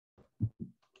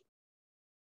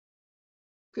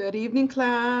Good evening,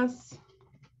 class.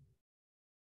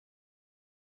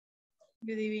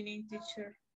 Good evening,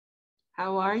 teacher.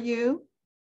 How are you?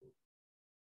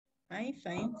 I'm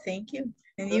fine, thank you.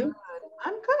 And Good. you?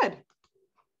 I'm good.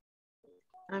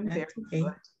 I'm very Okay.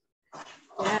 good.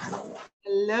 Yeah.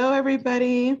 Hello,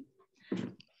 everybody.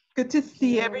 Good to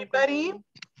see everybody.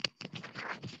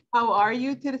 How are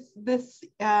you this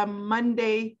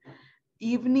Monday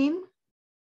evening?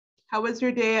 How was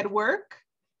your day at work?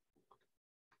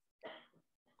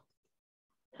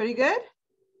 Pretty good?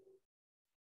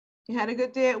 You had a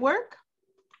good day at work?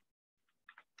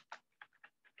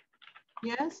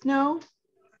 Yes, no?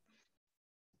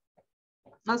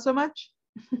 Not so much?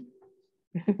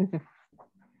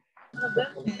 Not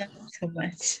so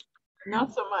much.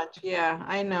 Not so much, yeah,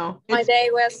 I know. My day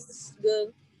was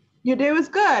good. Your day was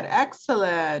good.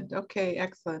 Excellent. Okay,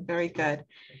 excellent. Very good.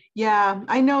 Yeah,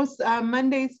 I know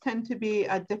Mondays tend to be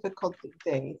a difficult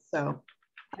day, so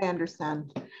I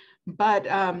understand. But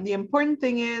the important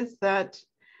thing is that,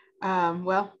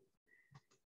 well,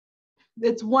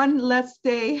 it's one less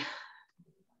day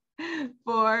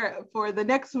for the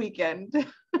next weekend,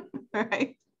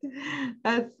 right?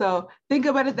 So think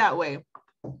about it that way,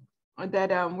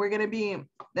 that we're going to be,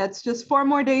 that's just 4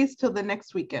 more days till the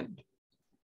next weekend.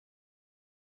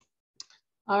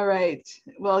 All right,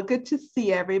 well, good to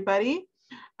see everybody.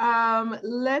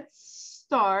 Let's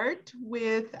start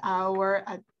with our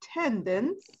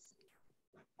attendance.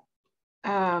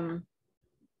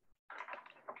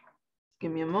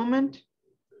 Give me a moment.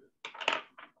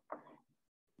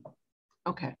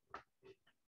 Okay.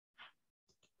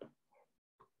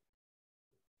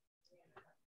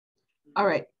 All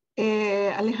right,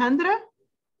 Alejandra?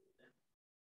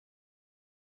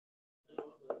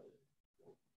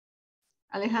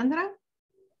 Alejandra?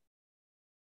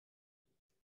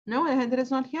 No, Alejandra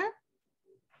is not here?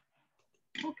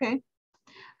 Okay.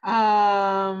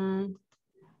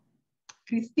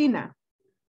 Cristina?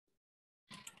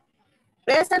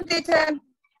 Present, teacher.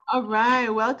 All right,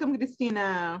 welcome,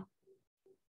 Cristina.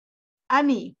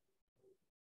 Annie?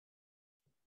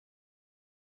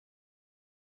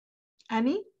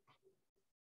 Annie?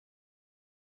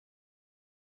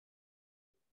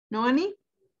 No, Annie?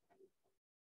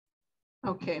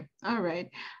 Okay, all right.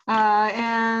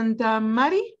 And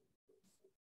Mari?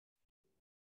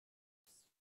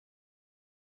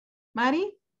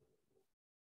 Mari?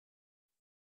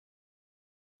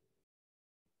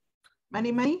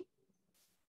 Mari?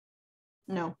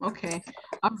 No, okay.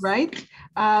 All right.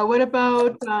 What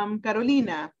about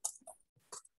Carolina?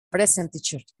 Present,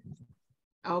 teacher.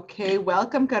 Okay,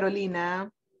 welcome,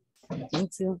 Carolina.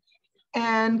 Thank you.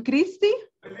 And Christy?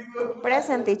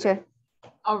 Present, teacher.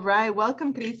 All right,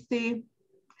 welcome, Christy.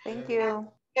 Thank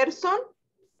you. Gerson?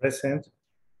 Present.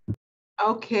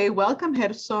 Okay, welcome,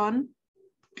 Gerson.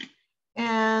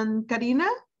 And Karina?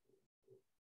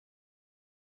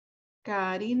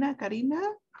 Karina?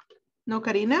 No,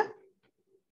 Karina?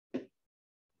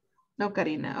 No,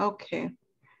 Karina, okay.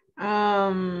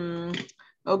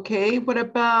 Okay, what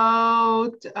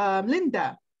about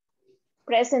Linda?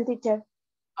 Present, teacher.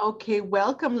 Okay,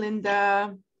 welcome,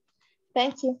 Linda.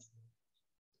 Thank you.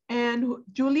 And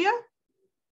Julia?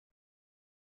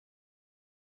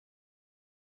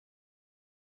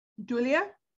 Julia?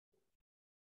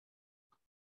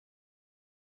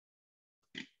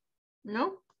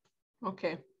 No?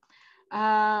 Okay.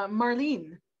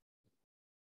 Marlene?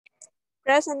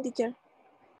 Present, teacher.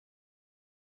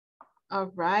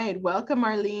 All right, welcome,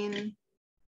 Marlene.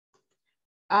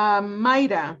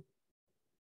 Mayra?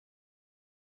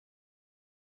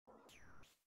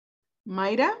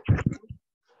 Mayra?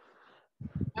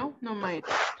 No, no Mayra.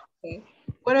 Okay.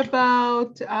 What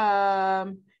about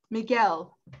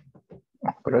Miguel?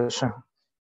 Present.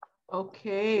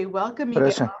 Okay, welcome, Miguel.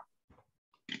 Present.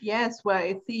 Yes, well,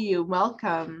 I see you.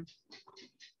 Welcome.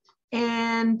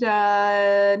 And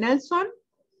Nelson?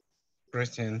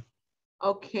 Present.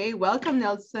 Okay, welcome,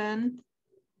 Nelson.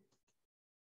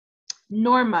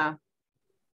 Norma?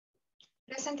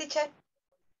 Present, teacher.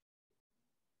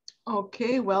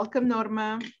 Okay, welcome,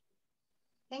 Norma.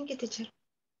 Thank you, teacher.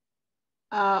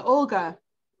 Olga?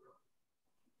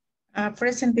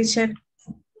 Present, teacher.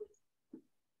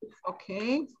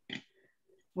 Okay.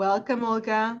 Welcome,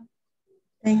 Olga.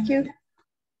 Thank you.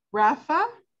 Rafa?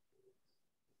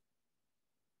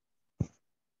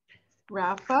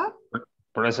 Rafa?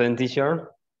 Present,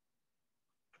 teacher.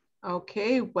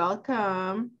 Okay,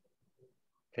 welcome.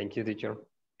 Thank you, teacher.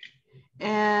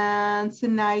 And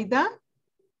Sinaida?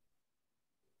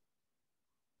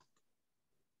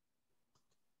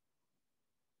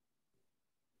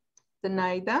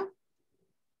 Sinaida?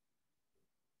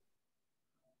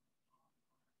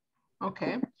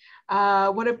 Okay.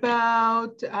 What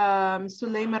about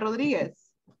Zuleima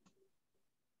Rodriguez?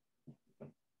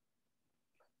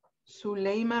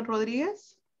 Zuleima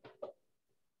Rodriguez?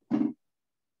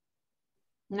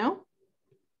 No?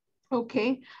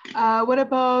 Okay. What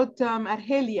about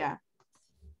Argelia?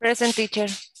 Present, teacher.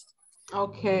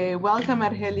 Okay, welcome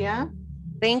Argelia.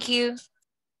 Thank you.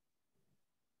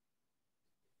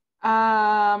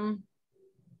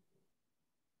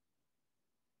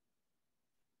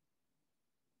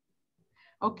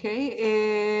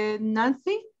 Okay,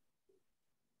 Nancy?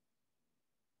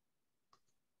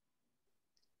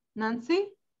 Nancy?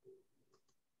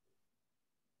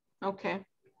 Okay.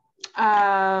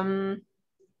 Juan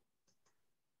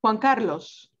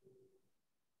Carlos?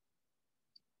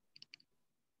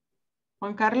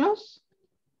 Juan Carlos?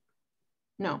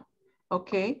 No.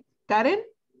 Okay. Karen?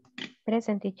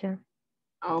 Present, teacher.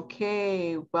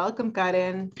 Okay, welcome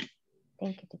Karen.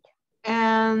 Thank you, teacher.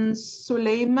 And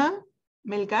Zuleima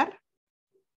Melgar?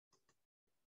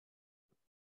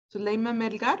 Zuleima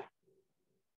Melgar?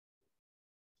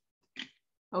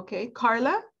 Okay,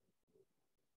 Carla?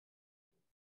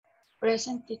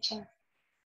 Present, teacher.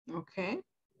 Okay.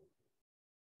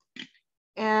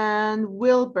 And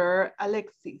Wilbur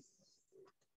Alexis?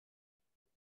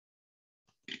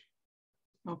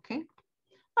 Okay.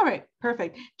 All right,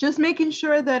 perfect. Just making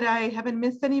sure that I haven't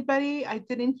missed anybody. I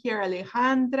didn't hear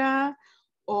Alejandra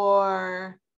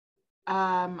or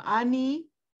Annie.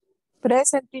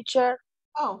 Present, teacher.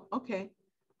 Oh, okay.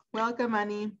 Welcome,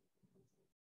 Annie.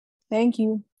 Thank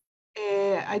you.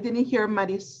 I didn't hear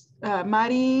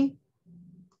Mari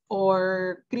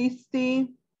or Christy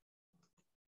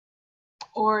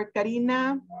or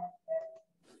Karina.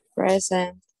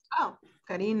 Present. Oh,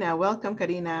 Karina, welcome,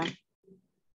 Karina.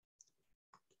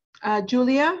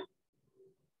 Julia?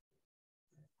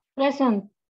 Present.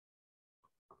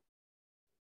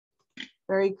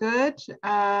 Very good.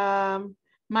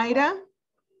 Mayra?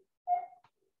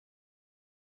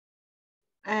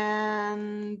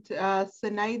 And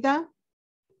Zenaida?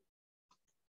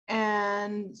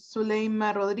 And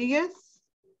Zuleima Rodriguez?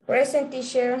 Present,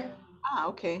 teacher. Ah,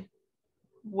 okay.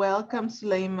 Welcome,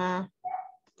 Zuleima.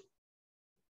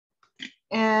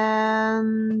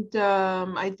 And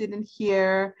I didn't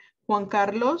hear Juan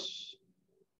Carlos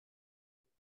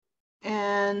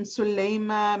and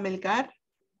Zuleima Melgar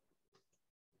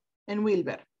and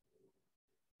Wilber.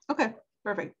 Okay,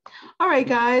 perfect. All right,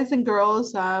 guys and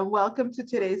girls, welcome to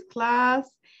today's class.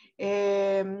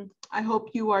 I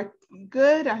hope you are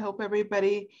good. I hope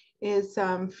everybody is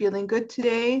feeling good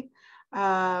today.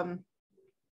 How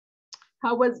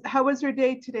was your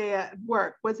day today at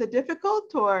work? Was it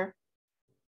difficult or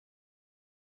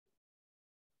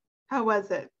how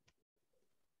was it?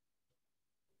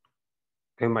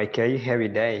 In my case, heavy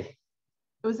day.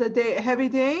 It was a heavy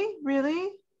day,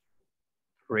 really?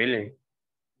 Really?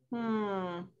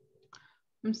 I'm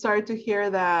sorry to hear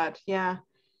that. Yeah.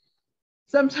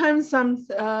 Sometimes some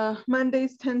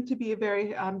Mondays tend to be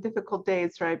very difficult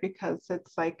days, right? Because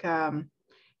it's like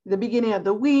the beginning of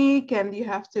the week and you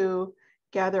have to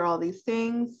gather all these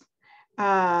things.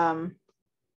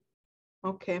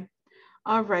 Okay.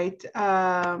 All right.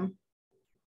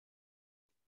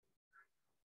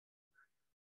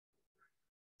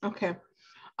 Okay.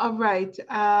 All right.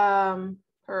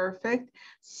 Perfect.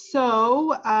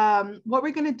 So what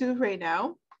we're going to do right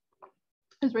now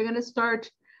is we're going to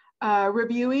start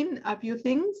reviewing a few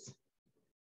things.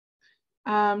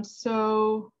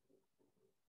 So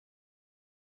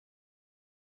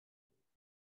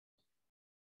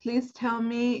please tell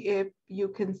me if you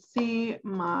can see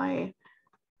my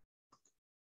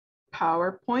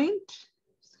PowerPoint.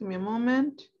 Just give me a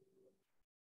moment.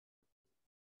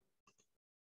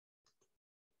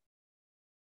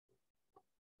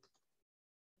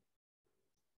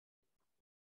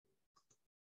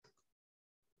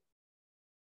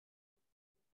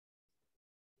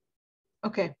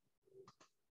 Okay.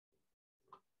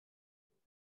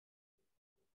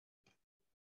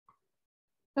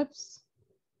 Oops.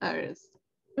 There it is.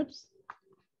 Oops.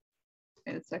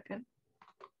 Wait a second.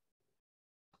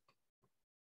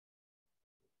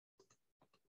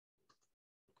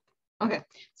 Okay,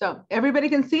 so everybody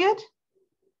can see it?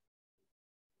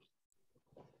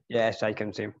 Yes, I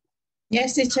can see.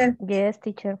 Yes, teacher. Yes,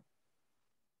 teacher.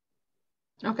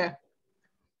 Okay.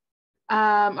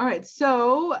 All right,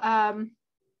 so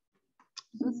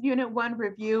this is Unit 1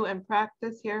 review and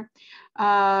practice here.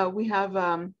 We have,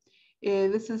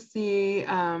 this is the,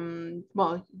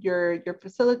 well, your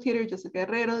facilitator, Jessica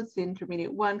Guerrero, it's the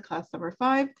Intermediate 1, class number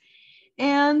 5.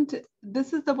 And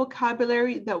this is the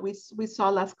vocabulary that we saw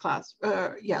last class.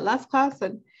 Yeah, last class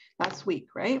and last week,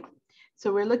 right?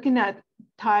 So we're looking at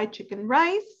Thai chicken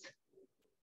rice,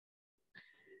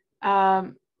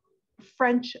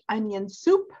 French onion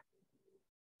soup,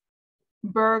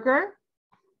 burger,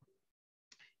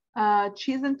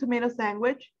 cheese and tomato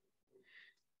sandwich,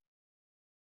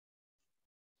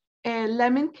 a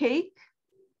lemon cake,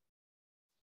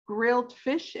 grilled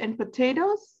fish and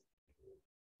potatoes,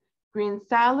 green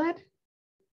salad,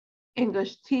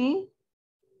 English tea,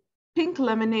 pink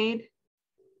lemonade,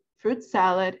 fruit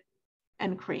salad,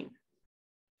 and cream.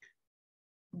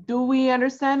 Do we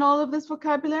understand all of this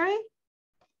vocabulary?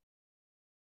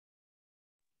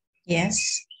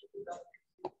 Yes.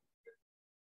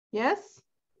 Yes?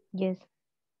 Yes.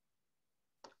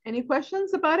 Any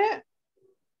questions about it?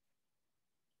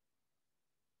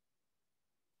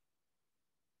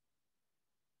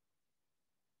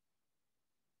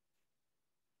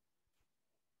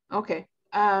 Okay.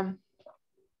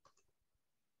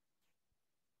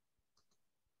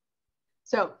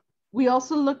 So we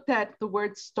also looked at the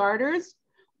word starters.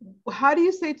 How do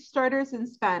you say starters in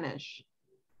Spanish?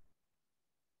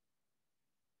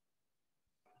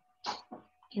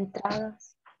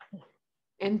 Entradas.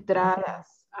 Entradas.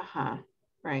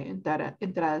 Right,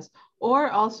 entradas.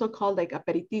 Or also called like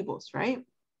aperitivos, right?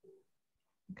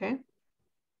 Okay.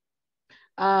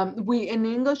 In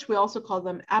English, we also call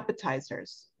them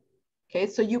appetizers. Okay,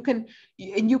 so you can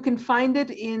find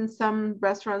it in some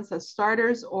restaurants as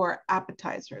starters or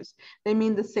appetizers. They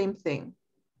mean the same thing.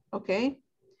 Okay.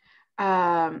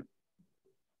 Okay.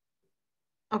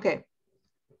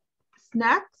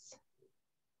 Snacks.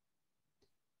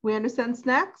 We understand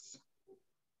snacks,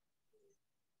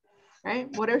 right?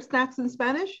 What are snacks in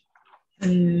Spanish?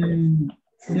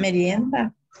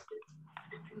 Merienda.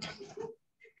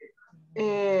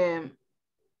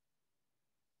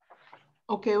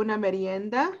 Ok, una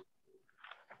merienda.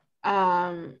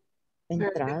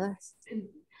 Entradas.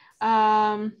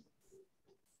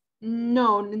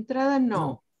 No, entrada no.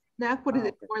 No. Snack would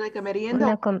it more like a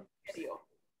merienda.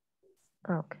 Okay.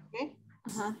 Okay.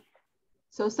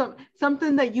 So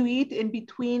something that you eat in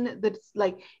between that's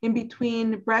like in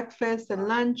between breakfast and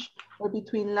lunch or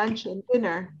between lunch and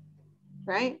dinner,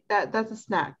 right? That's a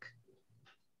snack.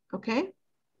 Okay.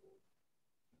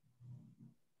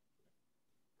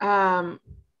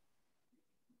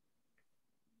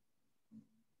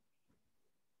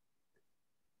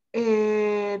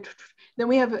 Then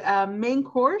we have main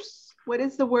course. What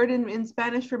is the word in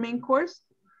Spanish for main course?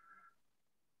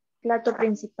 Plato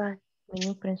principal.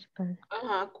 Menú principal.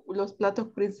 Los platos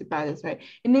principales, right?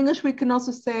 In English, we can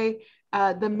also say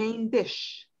the main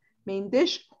dish. Main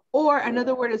dish, or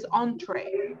another word is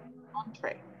entree.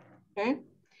 Entree, okay?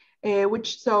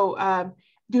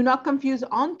 Do not confuse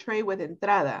entree with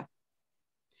entrada.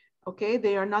 Okay,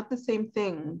 they are not the same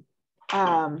thing.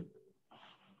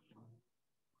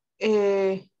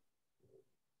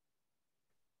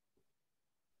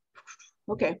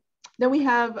 Okay, then we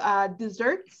have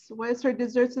desserts. What is our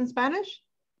desserts in Spanish?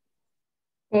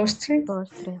 Postre.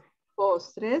 Postre.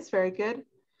 Postres, very good.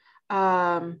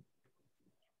 And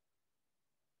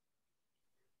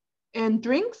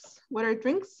drinks, what are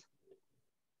drinks?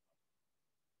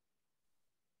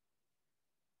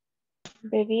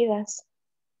 Bebidas.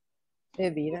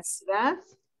 Bebidas.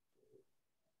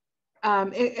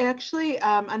 Actually,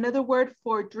 another word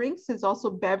for drinks is also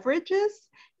beverages.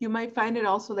 You might find it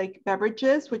also like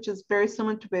beverages, which is very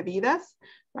similar to bebidas,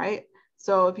 right?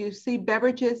 So if you see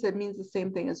beverages, it means the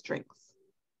same thing as drinks,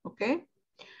 okay?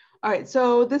 All right,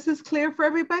 so this is clear for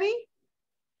everybody?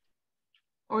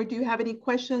 Or do you have any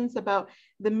questions about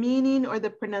the meaning or the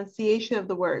pronunciation of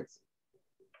the words?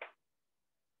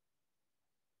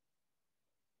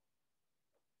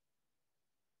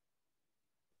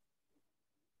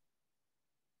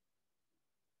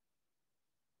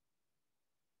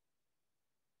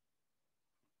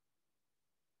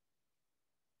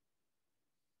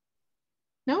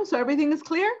 No, so everything is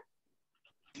clear?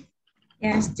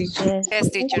 Yes, teacher.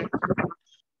 Yes, teacher.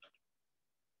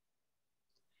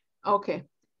 Okay.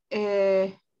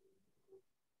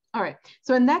 All right.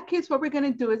 So in that case, what we're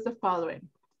going to do is the following.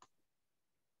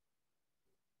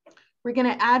 We're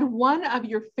going to add one of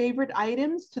your favorite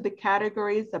items to the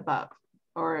categories above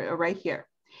or right here.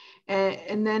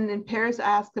 And then in pairs,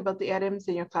 ask about the items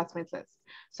in your classmates list.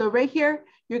 So right here,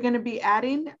 you're going to be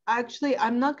adding, actually,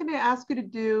 I'm not going to ask you to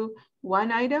do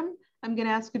one item. I'm going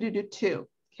to ask you to do two.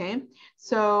 Okay,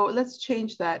 so let's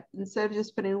change that. Instead of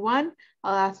just putting one,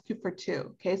 I'll ask you for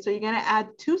two. Okay, so you're going to add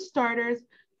 2 starters,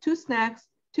 2 snacks,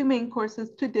 2 main courses,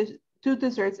 2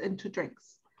 desserts, and 2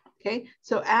 drinks. Okay,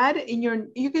 so add in your,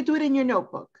 you could do it in your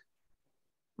notebook.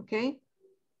 Okay.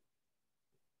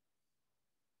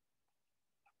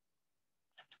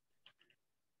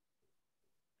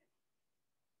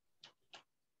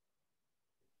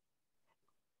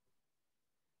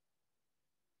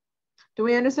 Do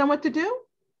we understand what to do?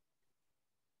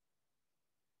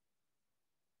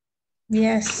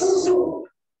 Yes.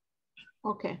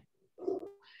 Okay.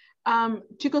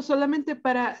 Chicos,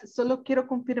 solo quiero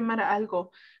confirmar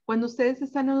algo. Cuando ustedes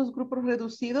están en los grupos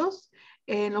reducidos,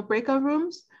 en los breakout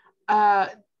rooms,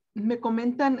 me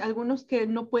comentan algunos que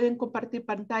no pueden compartir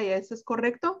pantalla. ¿Eso es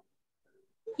correcto?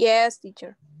 Yes,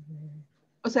 teacher.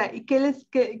 O sea, ¿y qué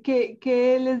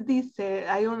les dice?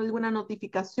 ¿Hay alguna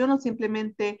notificación o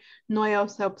simplemente no hay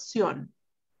esa opción?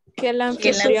 Que el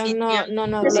anfitrión no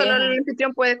nos Que solo deja. el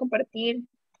anfitrión puede compartir.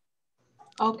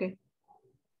 Ok,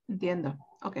 entiendo.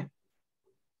 Ok.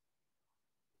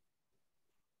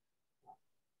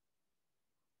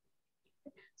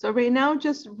 So right now,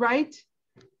 just write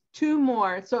 2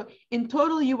 more. So in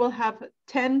total, you will have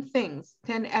 10 things,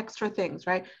 10 extra things,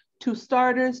 right? 2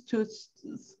 starters, 2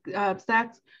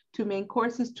 snacks, 2 main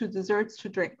courses, 2 desserts, 2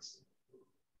 drinks.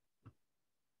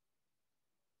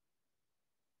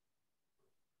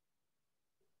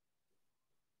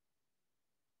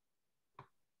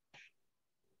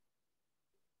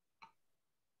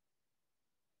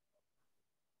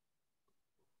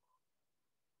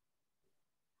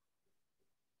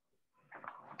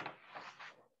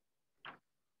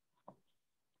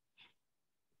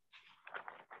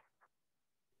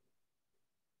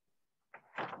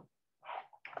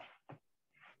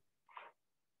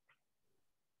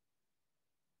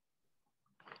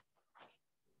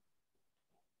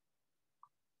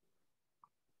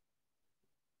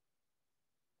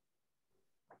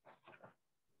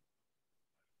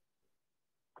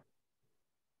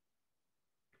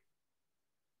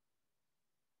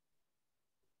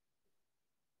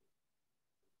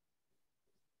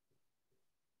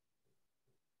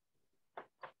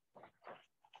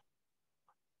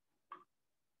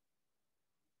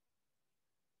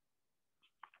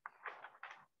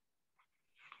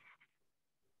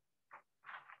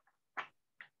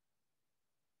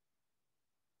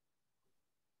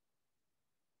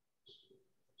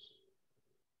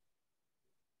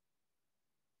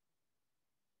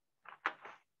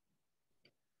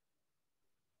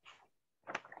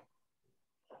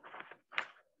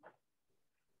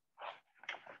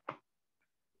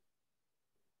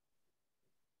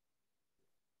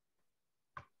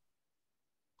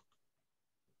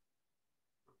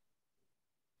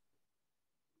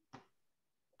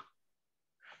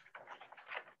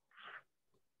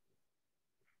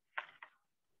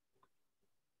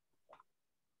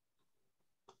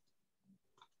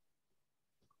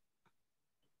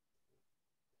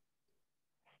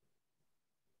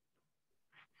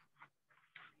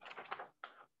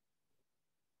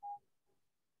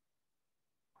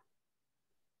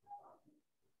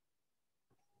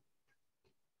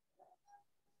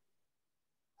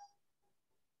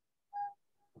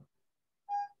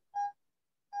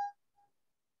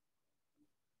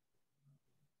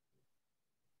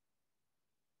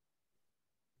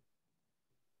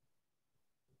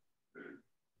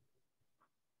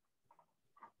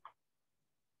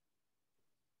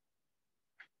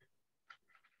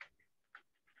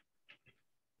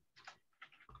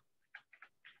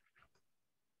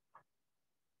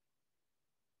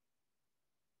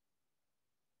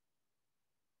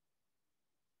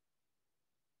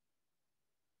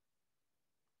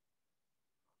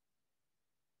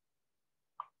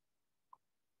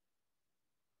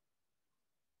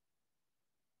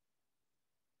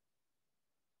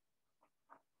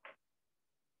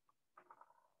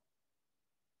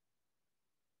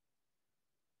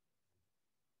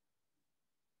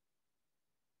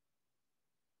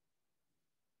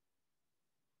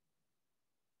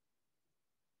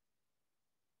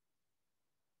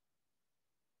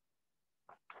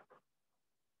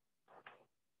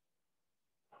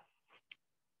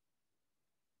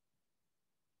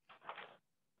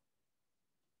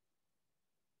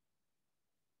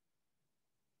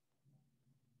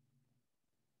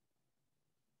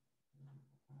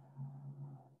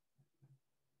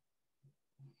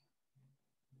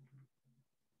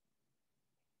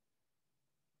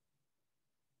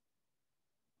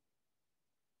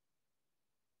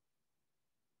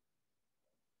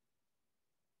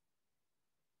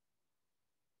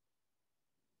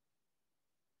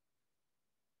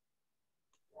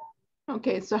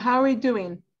 Okay, so how are we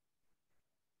doing?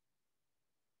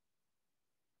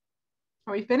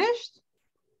 Are we finished?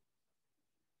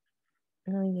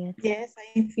 No yet. Yes,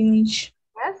 I finished.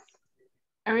 Yes.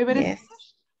 Everybody's Yes.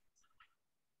 finished?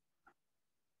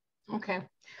 Okay.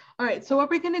 All right, so what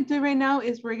we're gonna do right now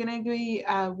is we're gonna be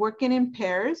working in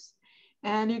pairs,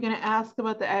 and you're gonna ask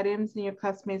about the items in your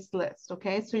classmates list,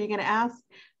 okay? So you're gonna ask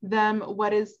them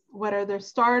what are their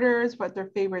starters, what their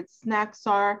favorite snacks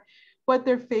are, what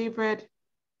their favorite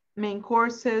main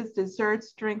courses,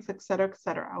 desserts, drinks, etc.,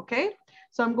 okay?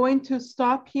 So I'm going to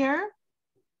stop here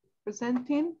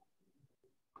presenting.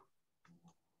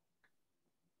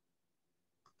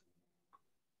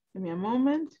 Give me a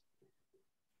moment.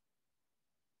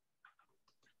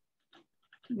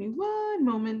 Give me one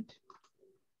moment.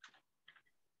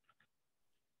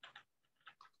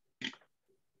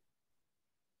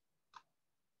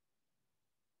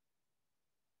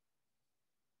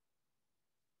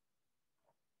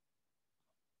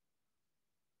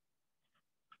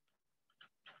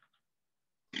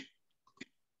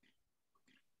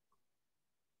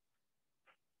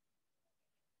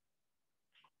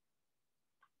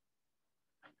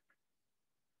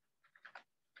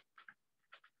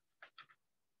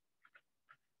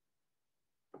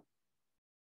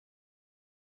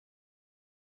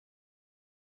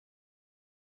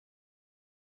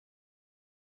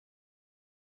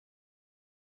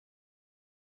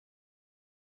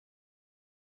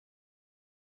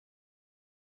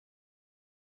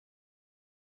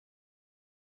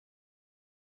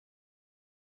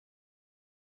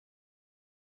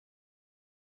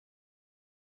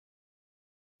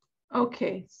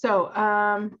 Okay, so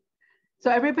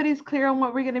everybody's clear on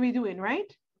what we're going to be doing,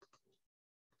 right?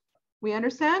 We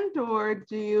understand, or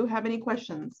do you have any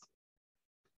questions?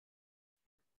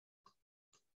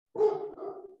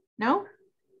 No?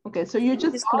 Okay, so you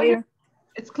just It's clear.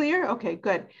 It's clear? Okay,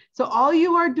 good. So all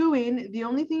you are doing, the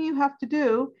only thing you have to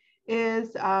do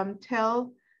is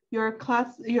tell your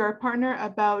class, your partner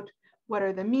about what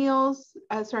are the meals,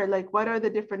 like what are the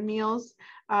different meals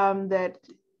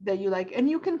that you like, and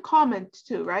you can comment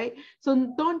too, right?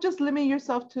 So don't just limit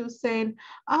yourself to saying,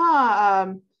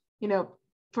 you know,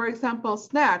 for example,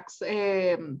 snacks,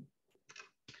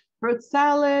 fruit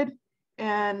salad,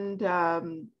 and I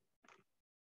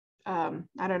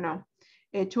don't know,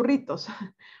 churritos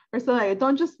or something like that.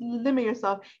 Don't just limit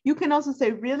yourself. You can also say,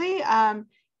 really,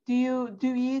 do you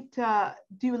eat,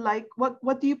 do you like,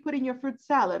 what do you put in your fruit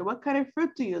salad? What kind of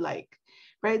fruit do you like,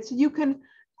 right? So you can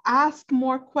ask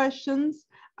more questions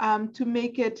to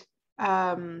make it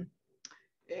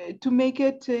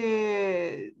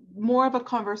more of a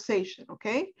conversation,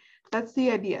 okay? That's the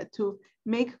idea, to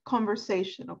make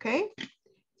conversation, okay? Is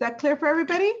that clear for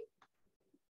everybody?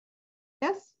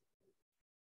 Yes?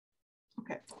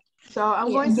 Okay, so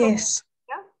I'm going to, Yes.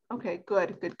 yeah, okay,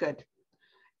 good.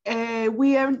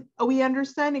 We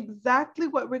understand exactly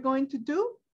what we're going to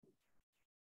do?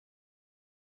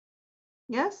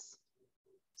 Yes?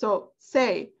 So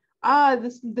say,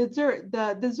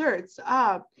 the desserts,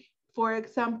 for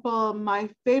example, my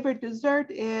favorite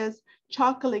dessert is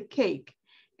chocolate cake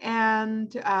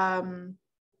and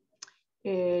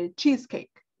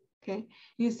cheesecake, okay?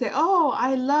 You say, oh,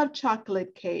 I love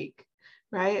chocolate cake,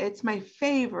 right? It's my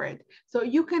favorite. So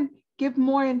you can give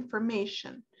more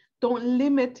information. Don't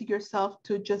limit yourself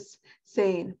to just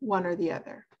saying one or the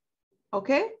other,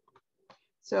 okay?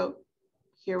 So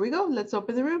here we go. Let's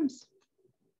open the rooms.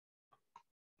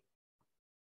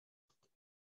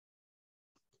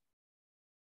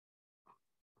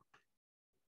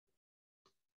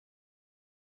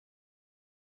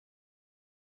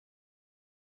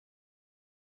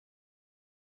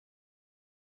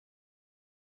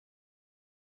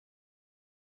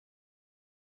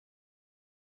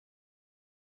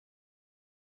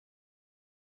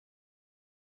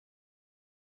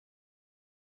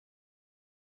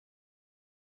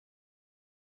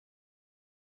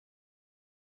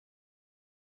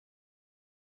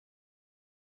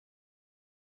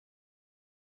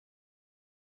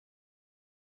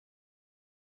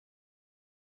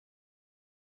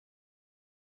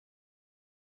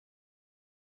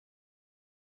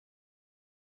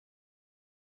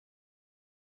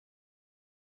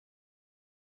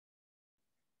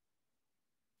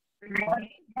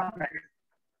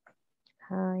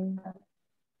 Hi.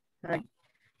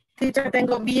 Teacher,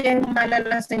 tengo bien mala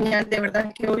la señal, de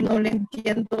verdad que hoy no le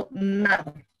entiendo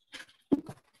nada.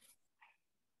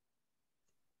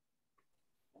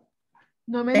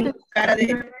 No me Tengo cara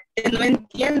de no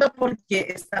entiendo porque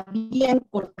está bien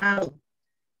cortado.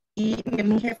 Y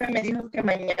mi jefe me dijo que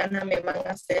mañana me van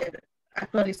a hacer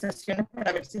actualizaciones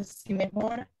para ver si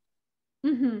mejora.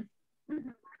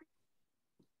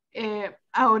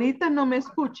 Ahorita no me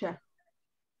escucha.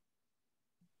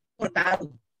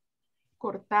 Cortado.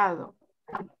 Cortado.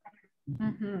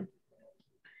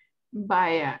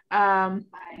 Vaya.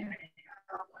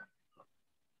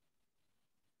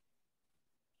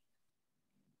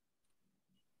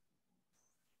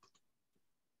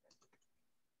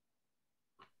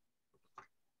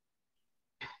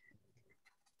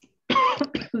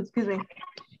 Excuse me.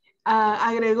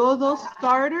 agregó 2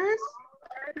 starters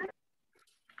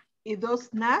y 2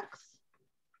 snacks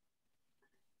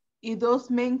y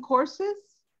 2 main courses.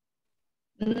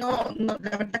 No, la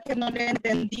verdad que no le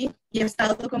entendí y he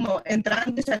estado como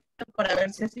entrando y saliendo para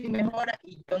ver si así mejora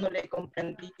y yo no le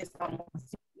comprendí que estábamos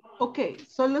haciendo. Ok,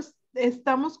 solo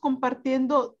estamos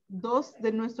compartiendo 2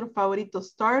 de nuestros favoritos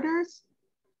starters,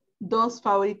 2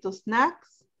 favoritos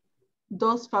snacks,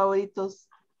 2 favoritos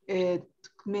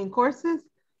main courses,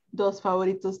 2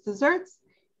 favoritos desserts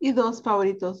y 2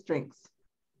 favoritos drinks.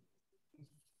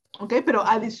 Ok, pero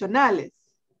adicionales.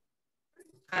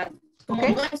 Como Ok.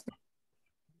 nuestro.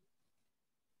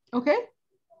 Ok.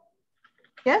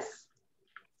 Yes.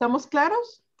 ¿Estamos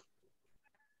claros?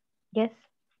 Yes.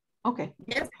 Ok.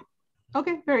 Yes. Ok,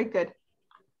 very good.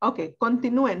 Ok,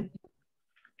 continúen.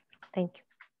 Thank you.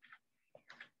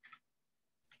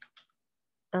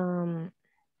 And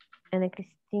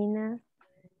Christina,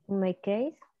 in my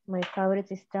case, my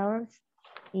favorite stars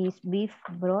is beef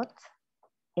broth.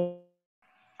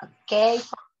 Okay.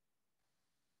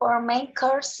 For main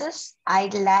courses, I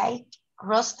like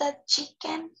roasted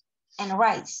chicken and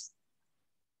rice.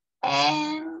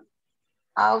 And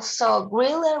also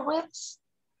grilled ribs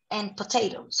and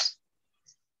potatoes.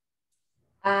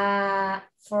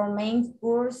 For main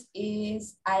course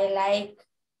is I like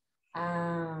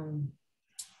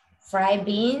fried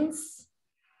beans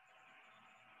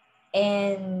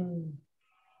and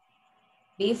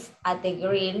beef at the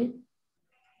grill,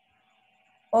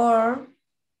 or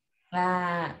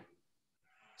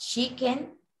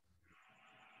chicken,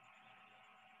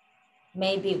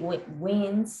 maybe with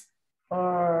wings,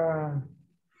 or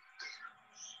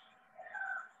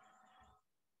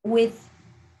with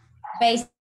base.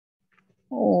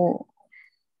 Oh,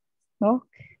 no.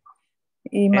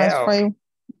 Y más Yeah. fry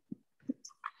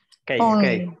Okay, only.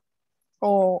 okay.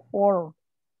 Or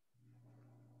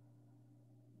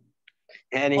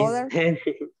Any, Other?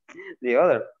 the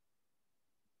other.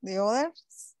 the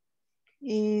others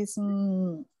is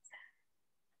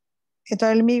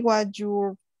tell me what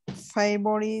your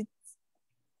favorite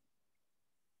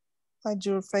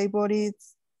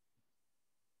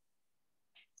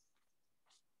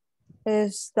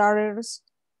starters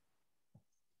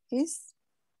is.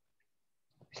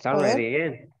 Start Other? ready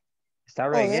again.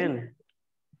 Start ready Other? again.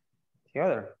 The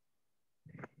other.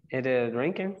 And the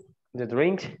drinking, the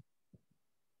drink.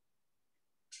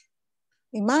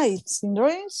 In my in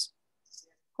drinks.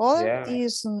 Other Yeah.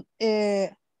 is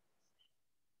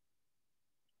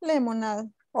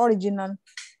lemonade original.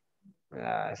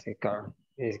 It's good.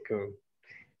 It's good.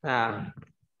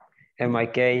 In my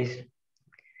case,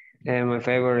 my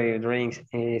favorite drinks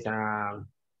is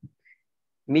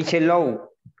Michelob.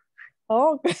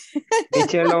 Okay.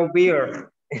 Michelob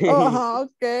beer. Oh,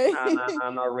 okay. No,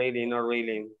 not really, not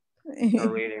really, not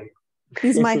really.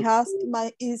 Is my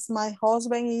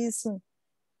husband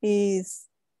is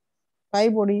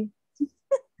favorite.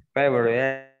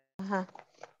 Favorite. Ajá.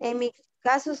 En mi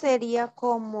caso sería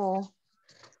como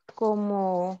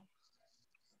cuando,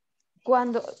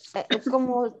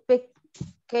 como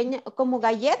pequeña, como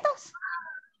galletas.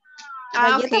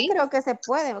 Galletas ok. creo que se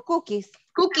pueden, cookies.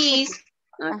 Cookies.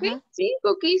 Ok, Ajá. sí,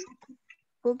 cookies.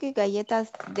 Cookies,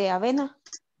 galletas de avena.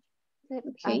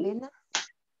 Ok. Avena.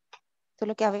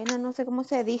 Solo que avena no sé cómo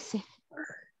se dice.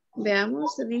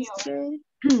 Veamos, se dice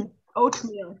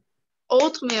Oatmeal.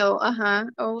 oatmeal, ajá.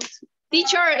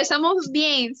 Teacher, estamos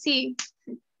bien, sí.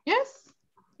 Yes.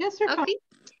 Yes, you're Ok. fine.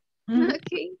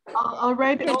 Ok. I'll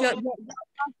write it.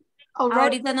 I'll write.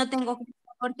 Ahorita no tengo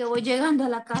porque voy llegando a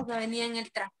la casa, venía en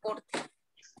el transporte.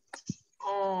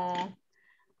 Oh.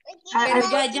 Pero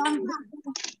ya.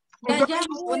 In the chat.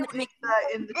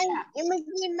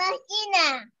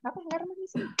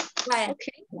 Vaya. Ok.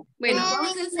 Bueno.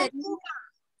 Entonces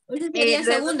sería el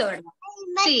segundo, ¿verdad?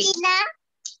 Sí.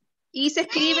 Y se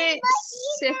escribe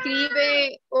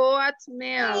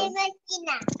oatmeal.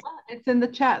 It's in the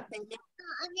chat.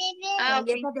 Ah, ok.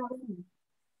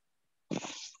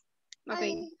 Ok.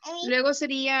 Luego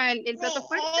sería el plato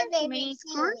fuerte, main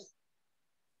course.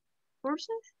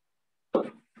 Courses.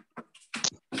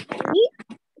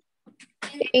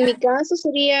 Y en mi caso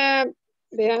sería,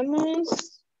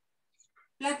 veamos.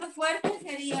 Plato fuerte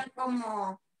sería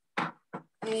como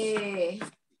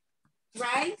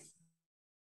rice.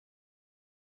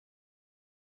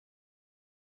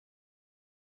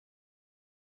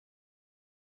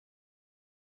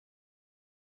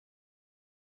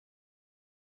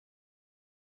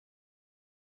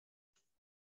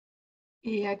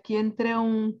 Y aquí entré a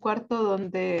un cuarto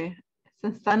donde se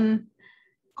están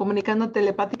comunicando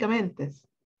telepáticamente.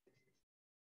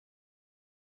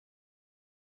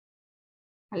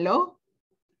 ¿Aló?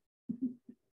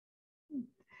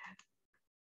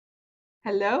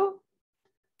 Hello?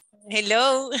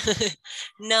 Hello.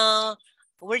 No,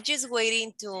 we're just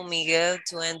waiting to Miguel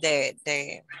to end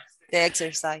the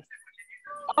exercise.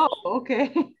 Oh,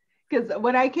 okay. Because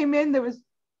when I came in, there was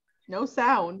no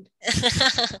sound.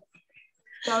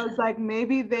 So I was like,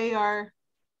 maybe they are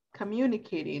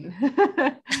communicating.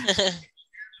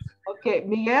 Okay,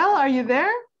 Miguel, are you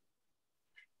there?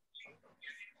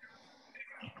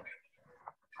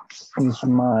 It's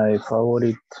my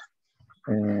favorite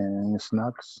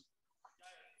snacks.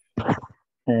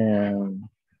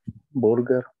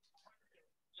 Burger.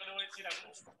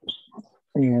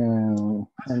 And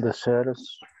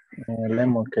desserts,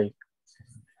 lemon cake.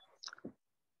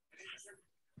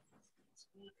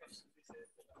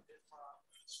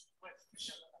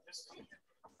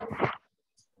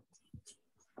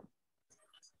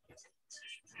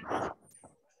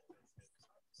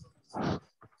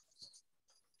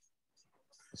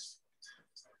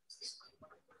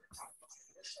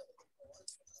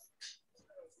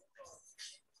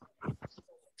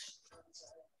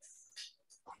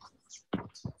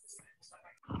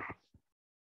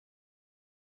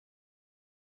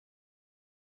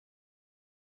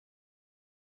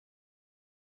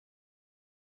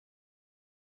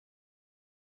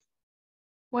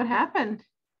 What happened?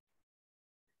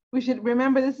 We should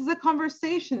remember this is a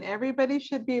conversation. Everybody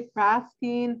should be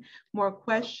asking more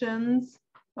questions.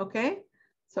 Okay,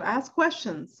 so ask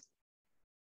questions.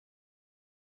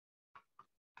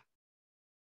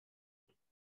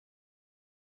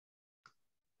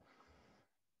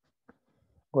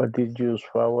 What is your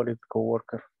favorite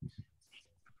coworker?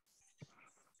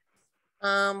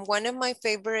 One of my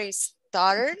favorite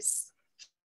starters.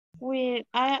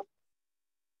 I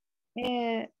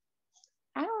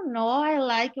don't know. I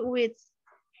like with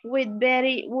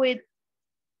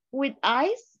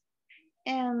ice,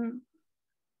 and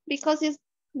because it's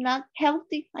not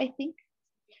healthy, I think.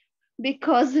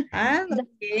 Because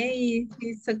okay,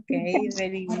 it's okay,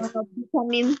 very good.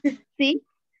 Vitamin C.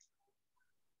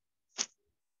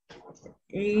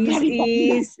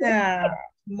 Is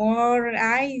more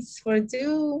ice for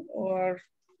you, or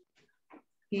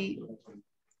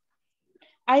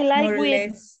I like more or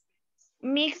with less?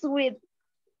 Mixed with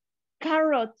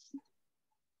carrots,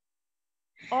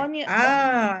 onion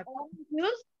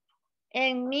juice,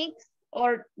 and mix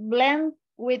or blend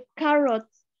with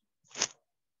carrots.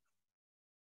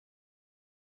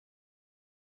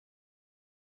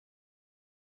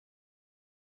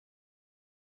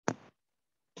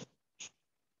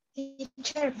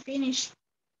 Teacher, finished.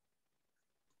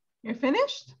 You're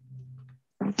finished?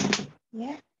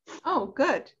 Yeah. Oh,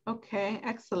 good. Okay,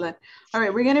 excellent. All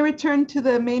right, we're going to return to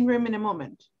the main room in a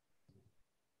moment.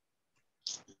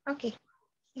 Okay.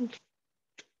 Thank you.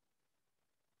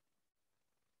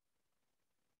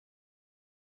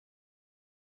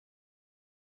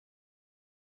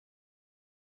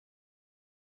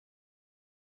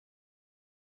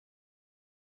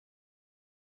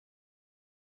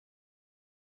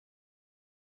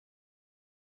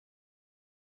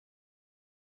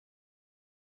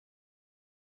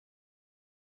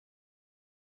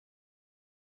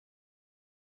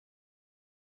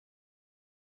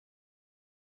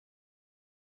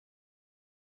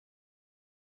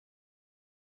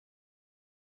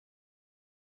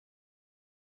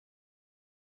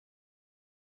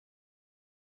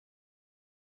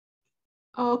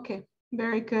 Okay,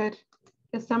 very good.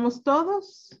 ¿Estamos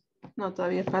todos? No,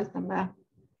 todavía faltan, ¿verdad?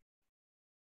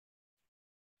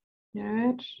 A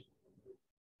ver.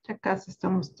 Ya casi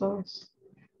estamos todos.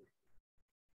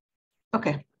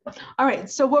 Okay. All right.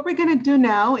 So what we're going to do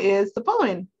now is the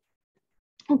following.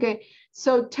 Okay.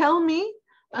 So tell me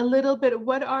a little bit,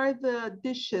 what are the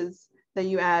dishes that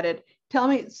you added? Tell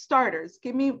me starters.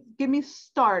 Give me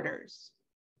starters.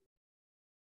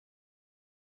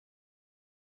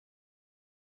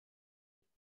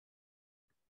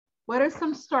 What are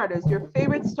some starters? Your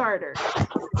favorite starters?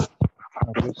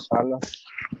 Fruit salad.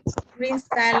 Green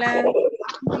salad.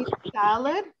 Fruit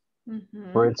salad.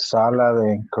 Mm-hmm. Fruit salad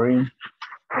and cream.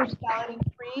 Fruit salad and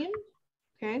cream.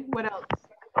 Okay. What else?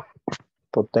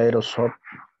 Potato soup.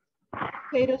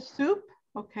 Potato soup.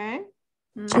 Okay.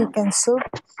 Chicken soup.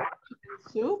 Chicken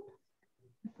soup.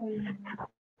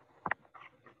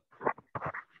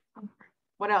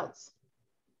 What else?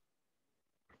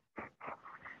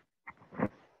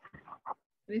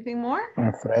 Anything more?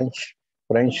 And French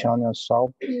onion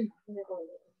soup.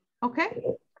 Okay.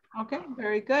 Okay.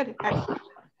 Very good. Excellent.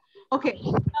 Okay.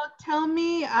 Now tell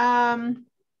me,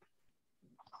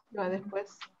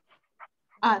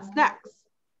 snacks.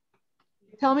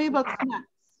 Tell me about snacks.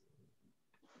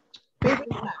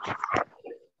 Favorite snacks.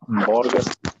 Burger.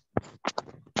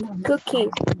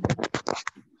 Cookies.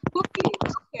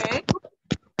 Cookies, okay.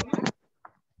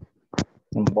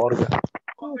 Hamburger.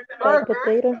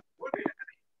 Potato.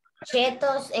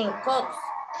 Cheetos and Cokes.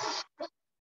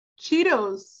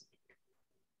 Cheetos.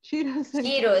 Cheetos. And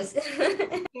Cheetos.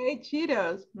 okay,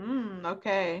 Cheetos.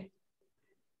 Okay.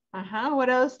 What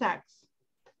else snacks?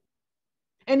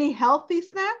 Any healthy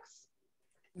snacks?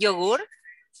 Yogurt.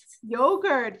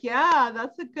 Yogurt. Yeah,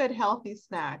 that's a good healthy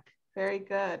snack. Very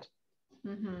good.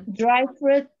 Dry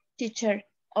fruit, teacher,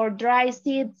 or dry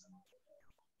seeds.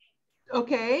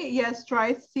 Okay, yes,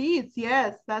 dry seeds.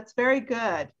 Yes, that's very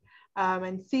good.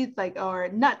 And seeds like, or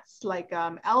nuts like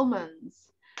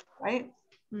almonds, right?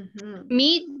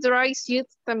 Me, dry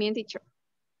seeds también, teacher.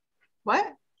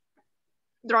 What?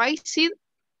 Dry seed.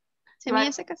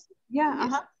 Semillas secas.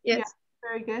 Yeah, Yes. Yeah,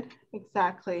 very good.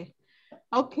 Exactly.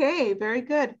 Okay, very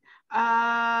good.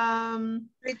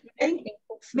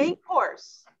 Main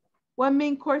course. What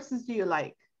main courses do you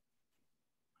like?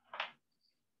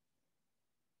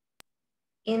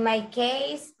 In my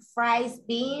case, fries,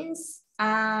 beans,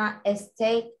 a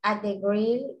steak at the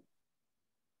grill.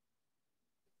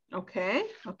 Okay,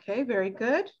 very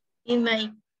good. In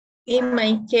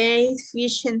my case,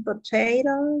 fish and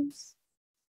potatoes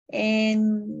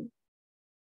and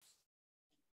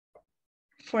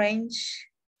French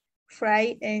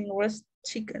fry and roast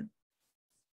chicken.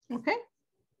 Okay.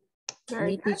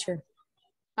 Me, teacher.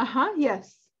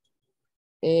 Yes.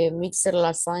 Mixed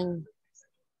lasagna.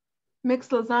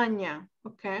 Mixed lasagna.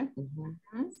 Okay.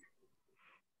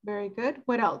 Very good.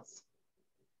 What else?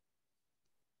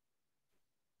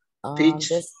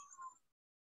 Peach.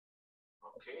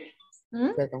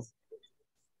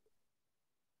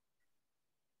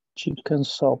 Chicken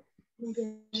soup.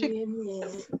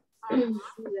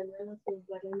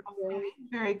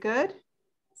 Very good.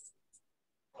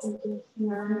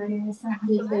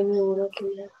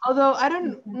 Although I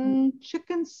don't,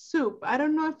 chicken soup. I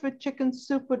don't know if a chicken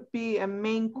soup would be a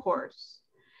main course.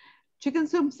 Chicken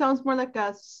soup sounds more like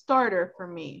a starter for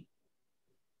me.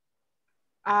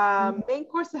 Main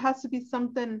course, it has to be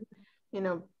something, you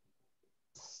know,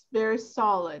 very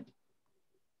solid.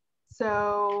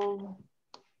 So,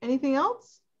 anything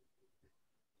else?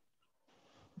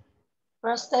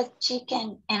 Roasted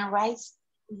chicken and rice.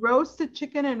 Roasted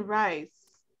chicken and rice.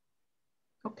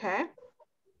 Okay.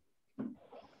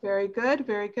 Very good,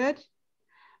 very good.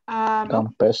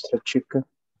 Campestre chicken.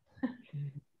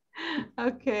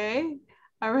 Okay.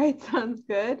 All right, sounds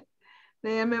good.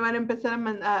 Ya me van a empezar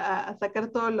a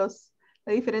sacar todos las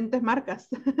diferentes marcas.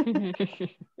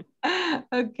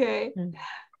 Okay.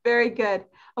 Very good.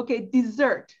 Okay,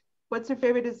 dessert. What's your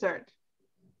favorite dessert?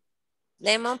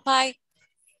 Lemon pie.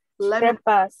 Lemon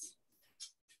Crepas.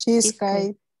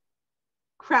 Cheesecake.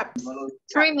 crepes.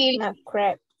 Creamy. No,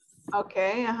 crepe.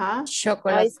 Okay,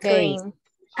 Chocolate Ice cake. cream.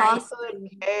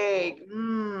 Chocolate cake.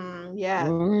 Yes.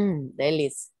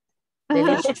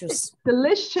 Delicious.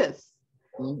 Delicious.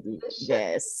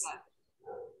 Yes.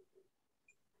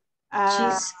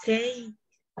 Cheesecake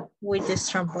with the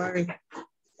strawberry.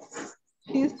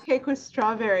 Cheesecake with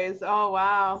strawberries. Oh,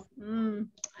 wow.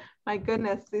 My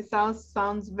goodness, this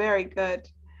sounds very good.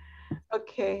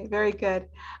 Okay, very good.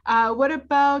 What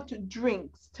about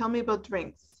drinks? Tell me about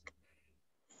drinks.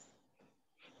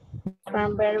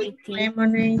 Cranberry tea.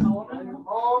 Lemonade.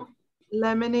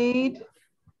 Lemonade.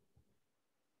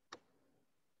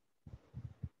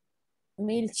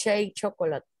 Milkshake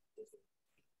chocolate.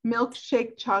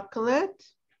 Milkshake chocolate.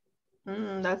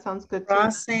 That sounds good too.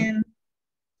 Frozen.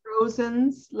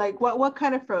 Frozens. Like what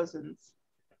kind of frozens?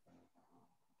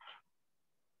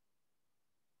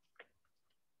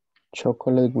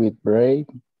 Chocolate with bread.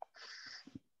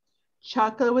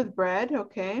 Chocolate with bread,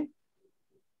 okay.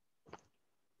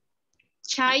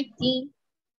 Chai tea.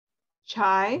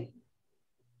 Chai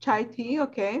tea,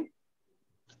 okay.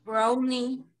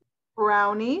 Brownie.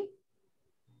 Brownie.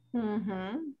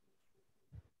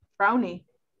 Brownie.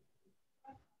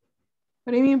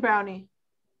 What do you mean brownie?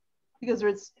 Because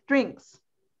it's drinks.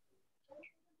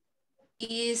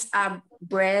 Is a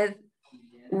bread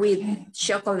with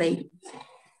chocolate.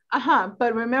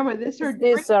 But remember, these are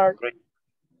Dessert.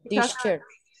 Teacher.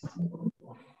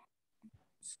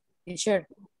 Teacher.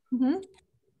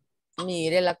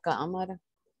 Mire la cámara.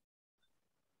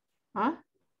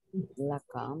 La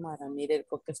cámara, mire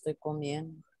lo que estoy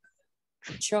comiendo.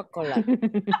 Chocolate.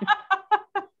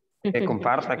 Que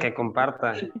comparta, que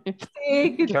comparta.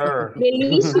 Sí, que Sure.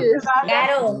 Delicious.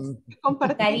 Claro.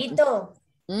 Carito.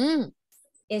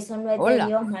 Eso no es Hola. de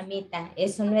Dios, mamita.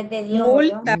 Eso no es de Dios.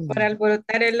 Multa por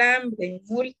alborotar el hambre.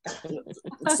 Multa.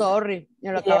 Sorry,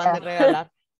 me lo acaban de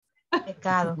regalar.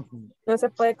 Pecado. No se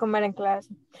puede comer en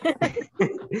clase.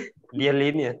 10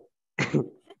 líneas.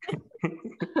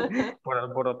 Por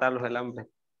alborotarlos el hambre.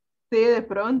 Sí, de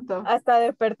pronto. Hasta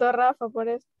despertó Rafa por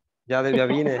eso. Ya vine,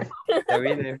 ya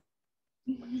vine.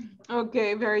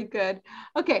 Okay, very good.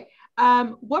 Okay,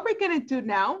 what we're gonna do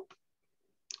now,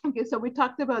 okay, so we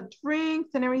talked about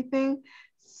drinks and everything.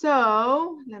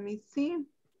 So let me see,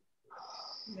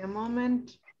 give me a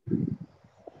moment.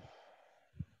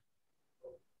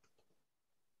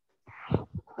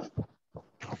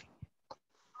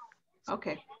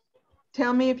 Okay,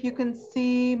 tell me if you can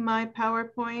see my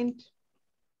PowerPoint.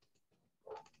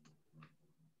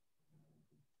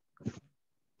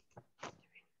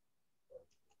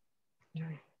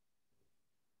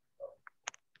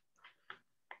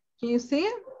 Can you see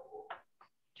it?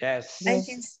 Yes. I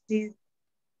can see.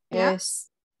 Yeah? Yes.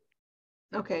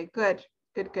 Okay, good,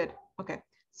 good, good. Okay,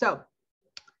 so,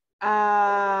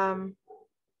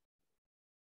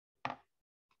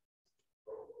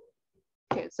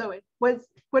 okay, so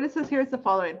what it says here is the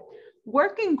following.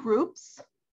 Work in groups.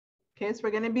 Okay, so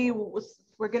we're gonna be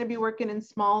working in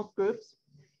small groups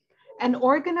and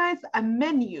organize a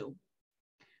menu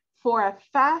for a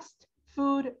fast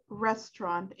food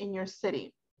restaurant in your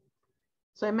city.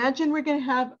 So imagine we're gonna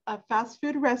have a fast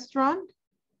food restaurant,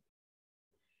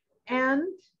 and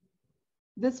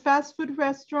this fast food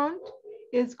restaurant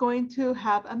is going to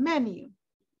have a menu.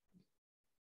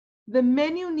 The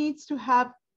menu needs to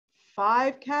have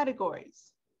 5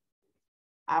 categories.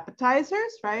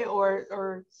 Appetizers, right?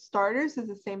 Or starters is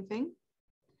the same thing.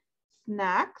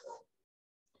 Snacks,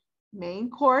 main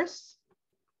course,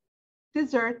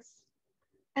 desserts,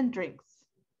 and drinks.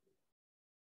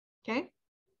 Okay?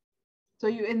 So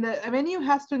the menu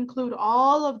has to include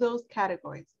all of those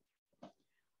categories.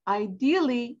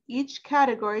 Ideally, each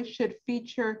category should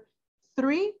feature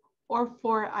 3 or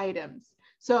 4 items.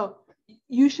 So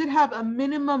you should have a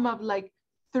minimum of like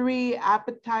 3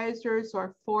 appetizers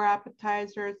or 4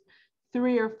 appetizers,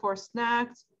 3 or 4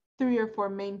 snacks, 3 or 4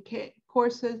 main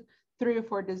courses, 3 or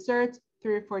 4 desserts,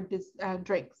 3 or 4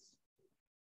 drinks.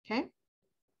 Okay?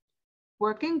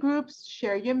 Work in groups,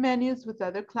 share your menus with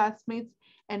other classmates,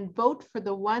 and vote for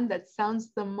the one that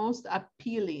sounds the most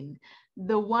appealing,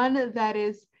 the one that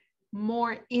is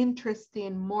more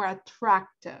interesting, more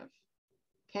attractive.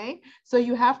 Okay, so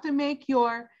you have to make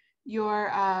your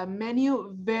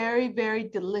menu very, very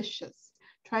delicious.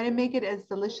 Try to make it as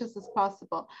delicious as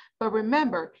possible. But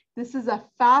remember, this is a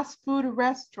fast food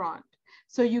restaurant,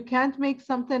 so you can't make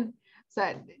something. O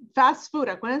sea, fast food,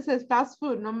 acuérdense, es fast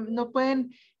food. No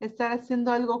pueden estar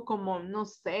haciendo algo como, no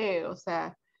sé, o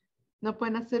sea, no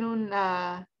pueden hacer un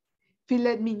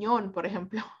filet mignon, por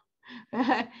ejemplo.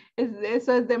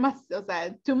 Eso es demasiado, o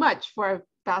sea, too much for a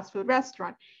fast food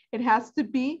restaurant. It has to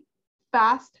be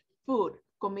fast food,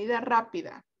 comida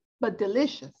rápida, but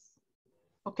delicious.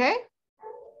 Okay?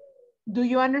 Do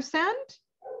you understand?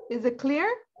 Is it clear?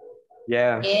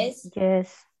 Yeah. Yes.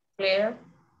 Yes. Clear.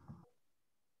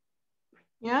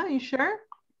 Yeah, you sure?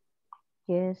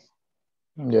 Yes.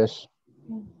 Yes.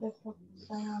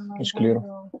 It's clear.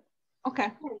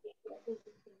 Okay.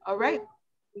 All right.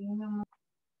 I'm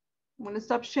going to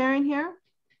stop sharing here,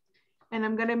 and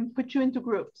I'm going to put you into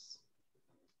groups.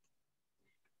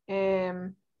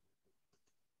 So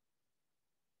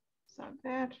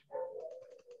that.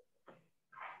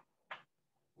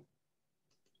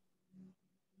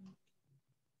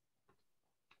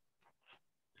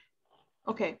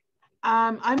 Okay.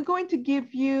 I'm going to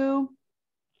give you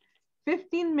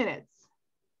 15 minutes.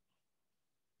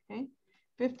 Okay.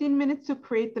 15 minutes to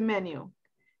create the menu.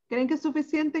 ¿Creen que es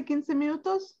suficiente 15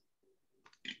 minutos?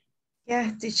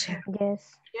 Yes, teacher.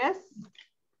 Yes. Yes.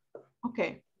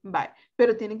 Ok, bye.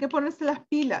 Pero tienen que ponerse las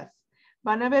pilas.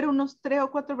 Van a haber unos 3 o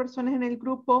 4 personas en el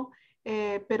grupo,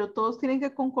 pero todos tienen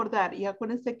que concordar. Y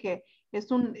acuérdense que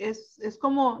es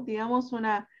como, digamos,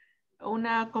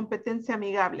 una competencia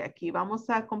amigable aquí. Vamos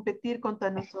a competir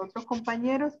contra nuestros otros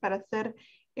compañeros para hacer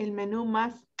el menú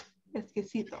más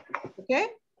exquisito. ¿Ok?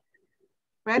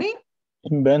 Ready?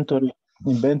 Inventory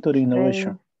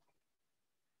innovation.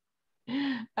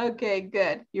 Okay,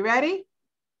 good. You ready?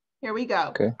 Here we go.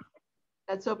 Okay.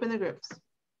 Let's open the groups.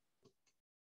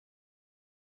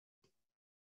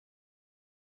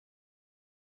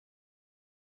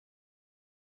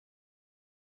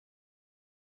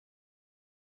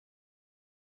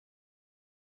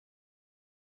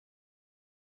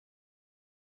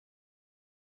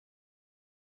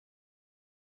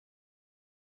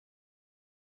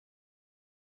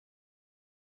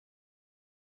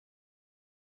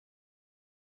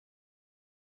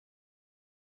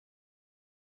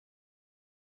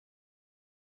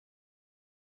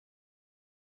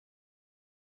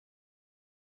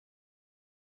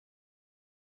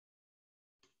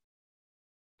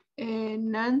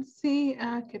 Nancy.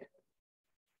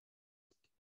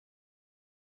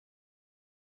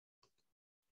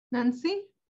 Nancy.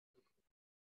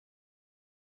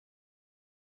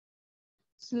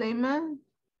 Suleiman.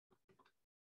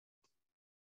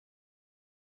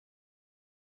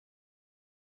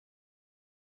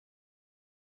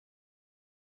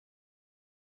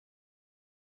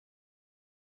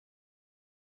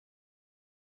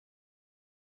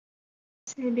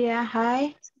 Silvia,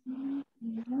 hi.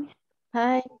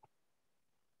 Hi.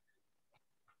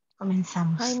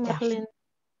 Comenzamos. Hi, ya. Marlene.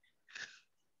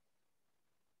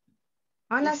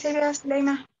 Hola, Silvia,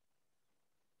 Suleima.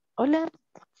 Hola.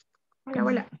 Hola,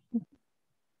 hola. Es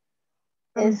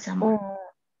Comenzamos.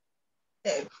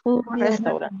 un food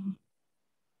restaurant.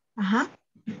 Ajá.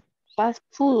 Fast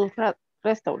food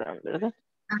restaurant, ¿verdad?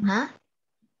 Ajá.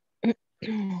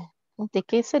 ¿De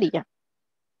qué sería?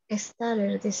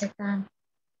 Starter, dice acá.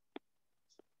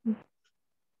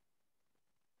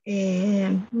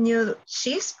 New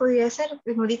cheese, podría ser.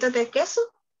 Nuditos de queso.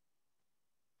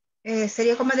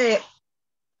 Sería como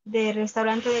de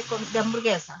restaurante de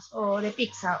hamburguesas o de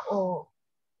pizza o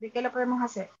 ¿de qué lo podemos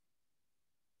hacer?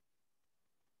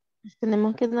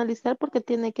 Tenemos que analizar porque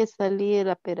tiene que salir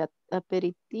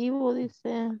aperitivo,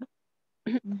 dice.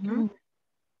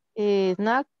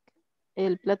 Snack,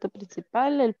 el plato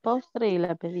principal, el postre y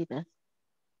la bebida.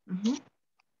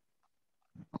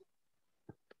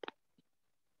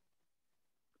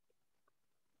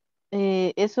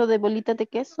 Eso de bolitas de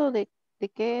queso, ¿de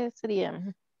qué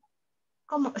sería?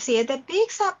 Como, si es de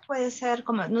pizza, puede ser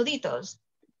como nuditos.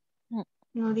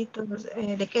 Nuditos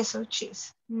de queso,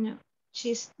 cheese. No,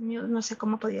 cheese, no sé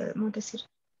cómo podríamos decir.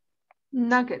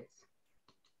 Nuggets.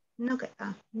 Nugget,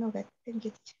 nugget. Thank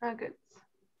you. Nuggets.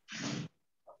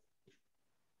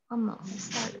 Como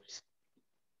starters.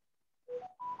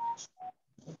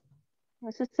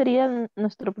 Ese sería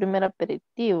nuestro primer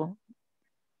aperitivo.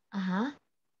 Ajá.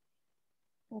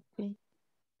 Ok.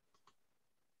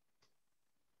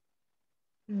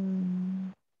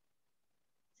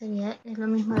 Es lo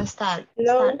mismo de estar.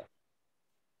 Hello.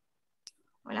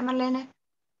 Hola, Marlene.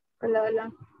 Hola,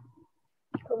 hola.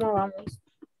 ¿Cómo vamos?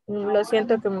 Lo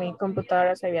siento que mi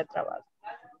computadora se había trabado.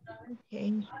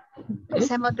 Okay.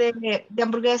 Hacemos de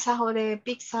hamburguesas o de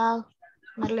pizza,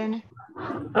 Marlene.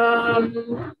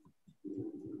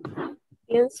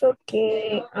 Pienso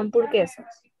que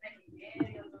hamburguesas.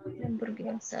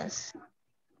 Hamburguesas.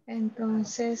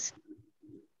 Entonces.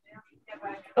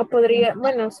 O podría,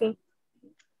 bueno, sí.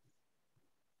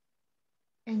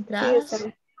 Entradas. Sí, está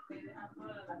bien.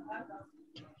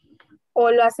 O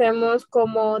lo hacemos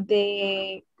como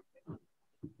de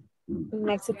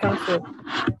Mexican food.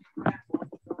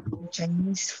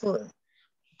 Chinese food.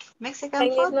 Mexican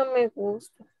Chinese food. no me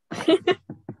gusta.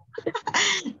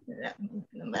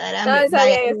 No me dará No, hambre. está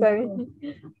Vaya. bien, está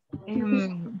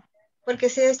bien. Porque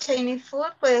si es Chinese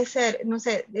food, puede ser, no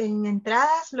sé, en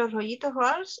entradas, los rollitos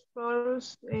rolls,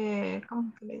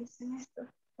 ¿cómo que le dicen esto?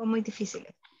 O muy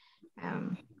difíciles.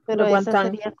 Pero Los esa wonton.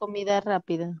 sería comida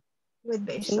rápida. With Sí.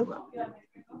 vegetable.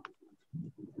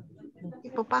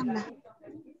 Tipo panda.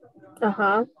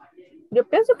 Ajá. Yo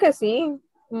pienso que sí.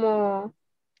 Como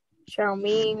chow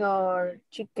mein o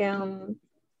chicken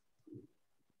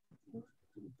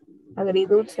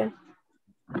agridulce.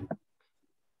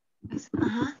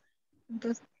 Ajá.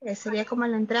 Entonces, ¿qué sería como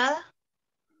la entrada?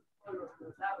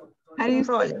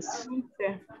 Roles.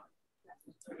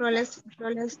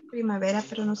 Roles primavera,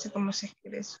 pero no sé cómo se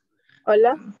escribe eso.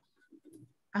 Hola.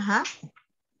 Ajá.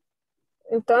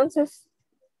 Entonces.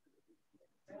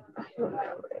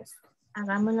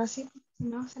 Hagámoslo así, si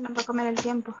no, se nos va a comer el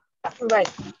tiempo. Vale.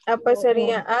 Pues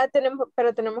sería, tenemos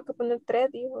que poner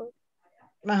 3, dijo.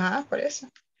 Ajá, por eso.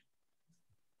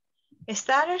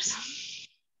 Starters.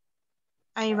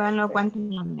 Ahí van los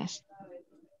guantes.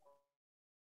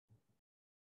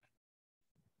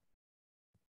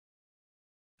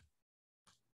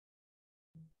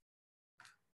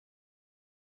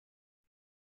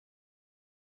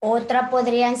 Otra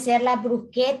podrían ser las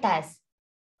brusquetas,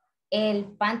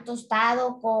 el pan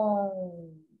tostado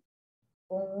con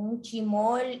un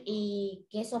chimol y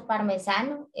queso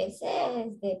parmesano. Ese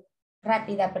es de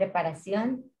rápida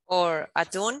preparación. Or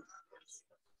atún.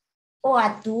 O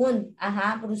atún,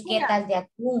 ajá, brusquetas de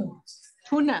atún.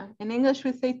 Tuna. In English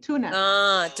we say tuna.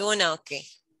 Ah, tuna, okay.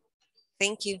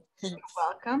 Thank you. You're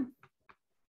welcome.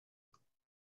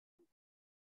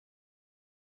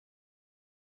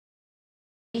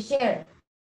 Teacher.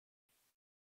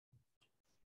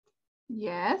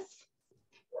 Yes.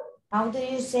 How do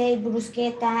you say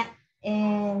bruschetta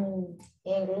in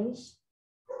English?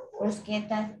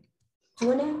 Bruschetta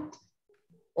tuna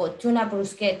o tuna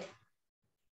bruschetta?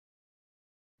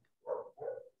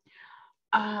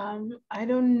 I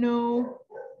don't know.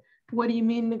 What do you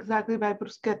mean exactly by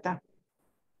bruschetta?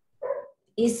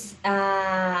 It's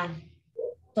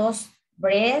toast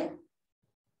bread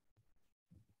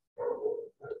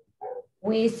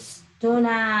with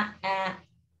tuna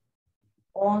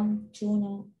on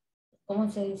tuna. ¿Cómo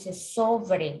se dice?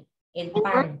 Sobre el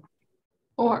pan.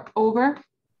 Or over?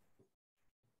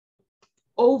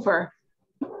 Over.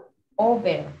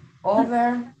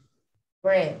 Over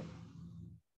bread.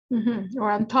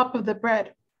 Or on top of the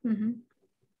bread.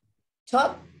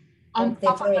 Top on of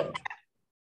the bread.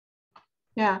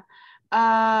 Yeah.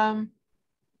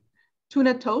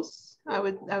 Tuna toast, I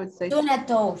would say. Tuna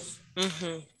toast.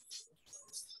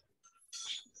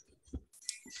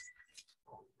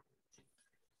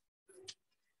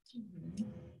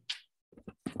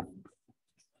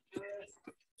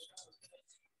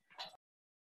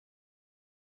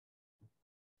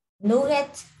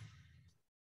 Nugget.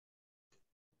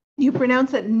 You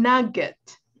pronounce it nugget.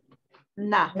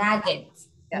 Nugget.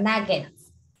 Yes. Nugget.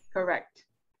 Correct.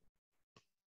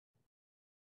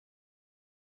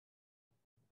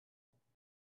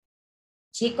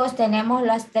 Chicos, tenemos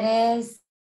las 3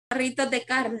 barritos de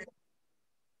carne.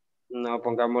 No,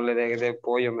 pongámosle de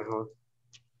pollo mejor.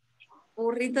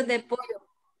 Burritos de pollo.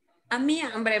 A mí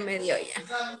hambre me dio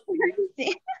ya.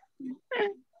 Sí.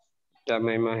 Ya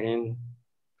me imagino.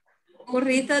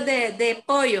 Burritos de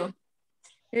pollo.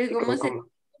 ¿Cómo se ¿Cómo?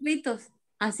 burritos?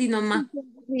 Así nomás.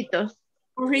 Burritos.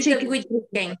 Burritos with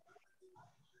chicken.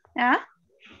 ¿Ah?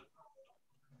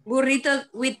 Burritos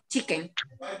with chicken.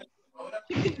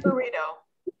 Burrito.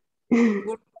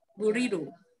 Burrito.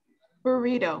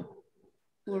 Burrito.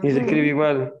 Y se escribe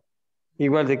igual.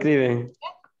 Igual se escribe.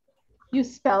 You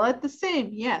spell it the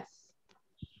same, yes.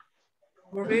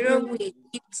 Burrito with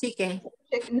chicken.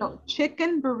 No,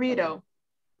 chicken burrito.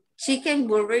 Chicken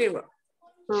burrito.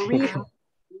 Burrito.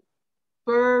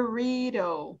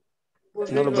 Burrito.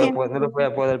 No lo voy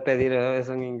a poder pedir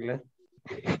eso en inglés.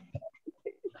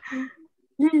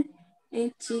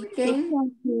 Chicken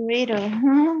burrito.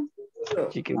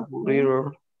 Chicken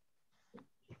burrito.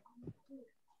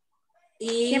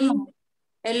 Y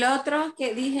el otro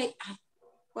que dije,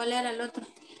 ¿cuál era el otro?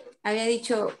 Había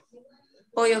dicho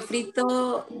pollo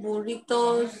frito,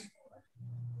 burritos,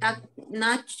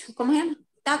 nachos, ¿cómo se llama?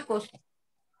 Tacos.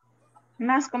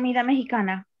 Más comida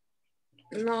mexicana.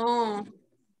 No,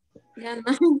 ya no.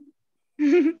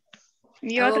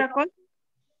 ¿Y otra cosa?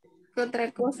 ¿Qué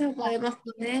otra cosa podemos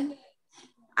poner?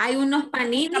 Hay unos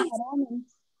paninis.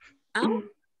 Camarones. ¿Ah?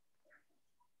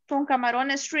 Son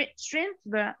camarones,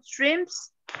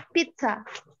 shrimps, pizza.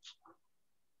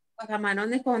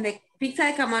 Camarones con pizza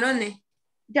de camarones.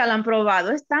 Ya la han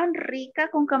probado, es tan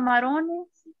rica con camarones.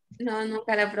 No,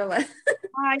 nunca la he probado.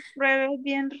 Ay, pruebe, es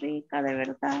bien rica, de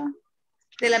verdad.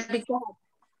 De la pizza.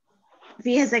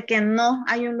 Fíjese que no,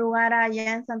 hay un lugar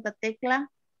allá en Santa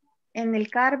Tecla, en el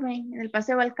Carmen, en el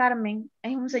Paseo del Carmen,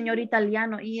 es un señor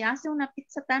italiano y hace una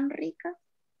pizza tan rica,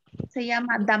 se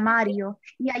llama Damario,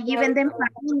 y allí venden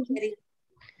panini,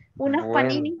 unas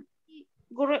panini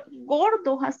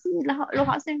gordos así, los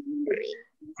hacen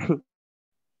ricos.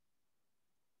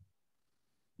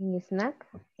 ¿Y snack?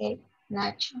 Okay.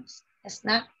 Nachos,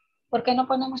 snack. ¿Por qué no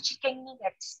ponemos chicken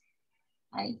nuggets?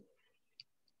 Ahí.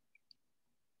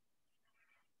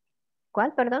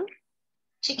 ¿Cuál, perdón?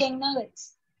 Chicken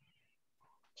nuggets.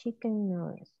 Chicken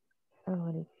nuggets.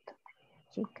 Ahorita.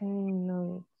 Chicken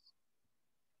nuggets.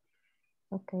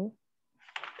 Ok.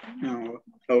 No,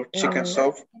 chicken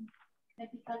soup.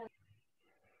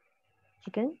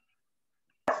 Chicken.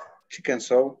 Chicken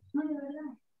soup.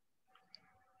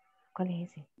 ¿Cuál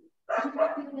es ese?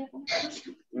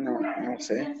 No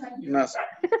sé. Una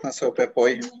sopa de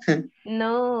pollo.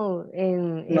 No,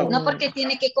 No, porque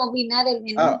tiene que combinar el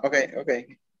menú. Ok.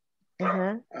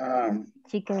 Ajá.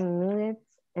 Chicken nuggets.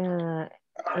 El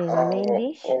main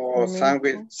dish. O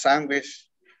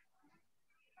sándwich.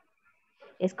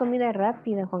 Es comida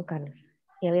rápida, Juan Carlos.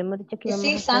 Y habíamos dicho que íbamos a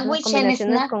hacer sándwich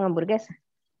combinaciones con hamburguesa.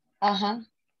 Ajá.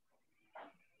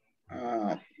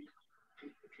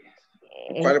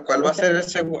 ¿Cuál va a ser el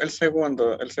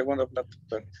segundo plato?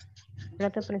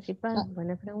 Plato principal,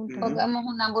 buena pregunta. Pongamos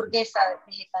una hamburguesa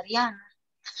vegetariana.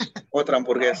 Otra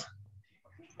hamburguesa.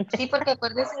 Sí, porque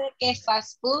acuérdese de que es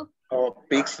fast food. O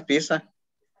pizza.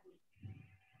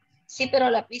 Sí, pero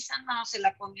la pizza no se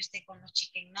la come usted con los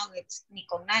chicken nuggets ni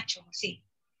con nachos, sí.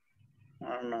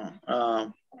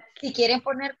 No. Si quieren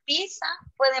poner pizza,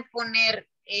 pueden poner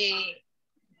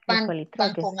pan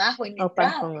con ajo en o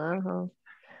pan con ajo.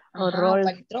 O rolls.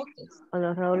 Palitroques. O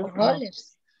los rolls. O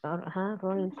rollers. Ajá,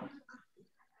 rolls.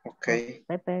 Ok.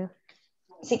 Pepe.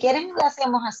 Si quieren lo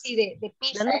hacemos así de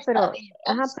pizza. No, pero,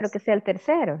 ajá, pero que sea el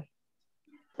tercero.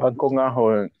 Pan con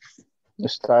ajo en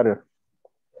starter.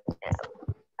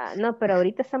 No, pero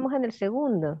ahorita estamos en el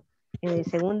segundo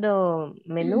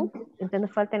menú. Entonces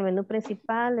nos falta el menú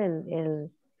principal,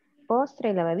 el postre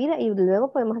y la bebida. Y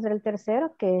luego podemos hacer el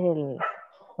tercero, que es el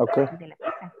de la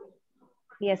pizza.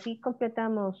 Y así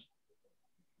completamos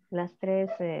las tres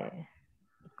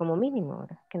como mínimo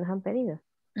ahora que nos han pedido.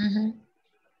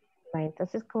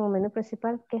 Entonces, como menú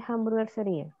principal, ¿qué hamburger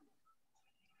sería?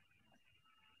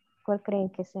 ¿Cuál creen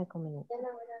que sea como menú?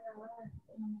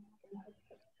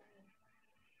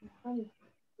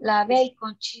 La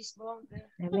bacon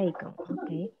cheeseburger. La bacon, ok.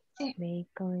 Sí.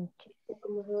 Bacon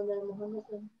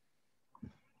cheeseburger.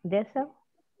 ¿De eso?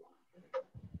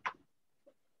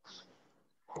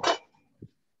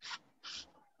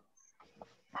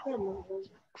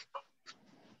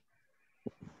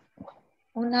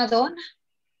 Una dona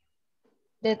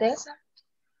de esa.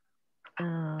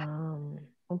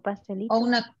 Un pastelito. O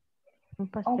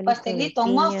un pastelito,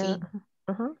 un muffin.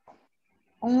 Ajá.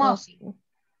 Un muffin.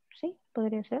 Sí,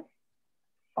 podría ser.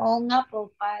 O un apple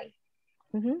pie.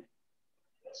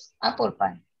 Apple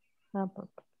pie. Apple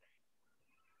pie.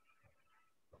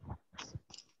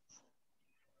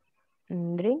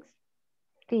 ¿Drinks?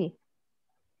 Sí.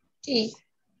 Sí.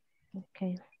 Ok.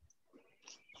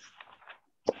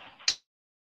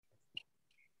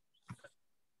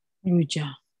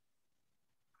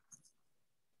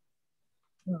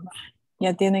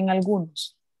 Ya tienen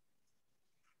algunos.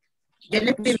 Yo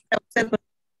le pido a usted,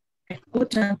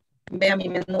 escucha, vea mi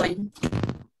menú ahí.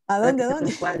 ¿A dónde? ¿A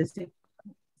dónde? Sí.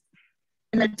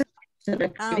 En el chat se lo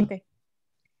escribí.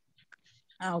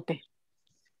 Ok.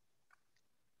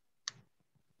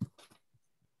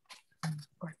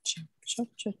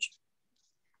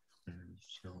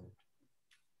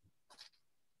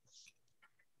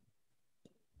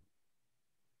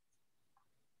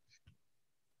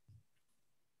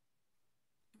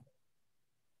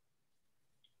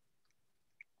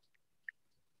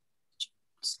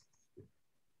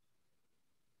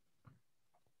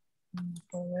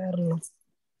 A verlo.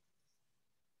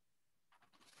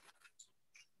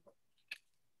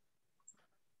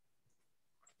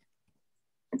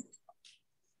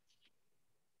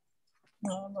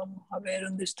 Vamos a ver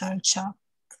dónde está el chat.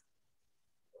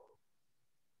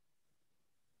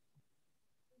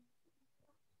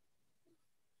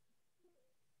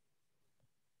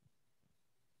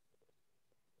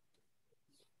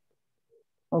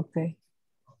 Ok.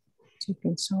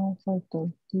 Chicken salsa,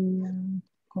 tortilla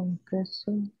con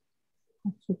queso,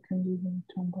 chicken with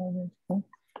tomato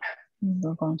y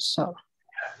gorgonzola.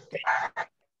 Okay.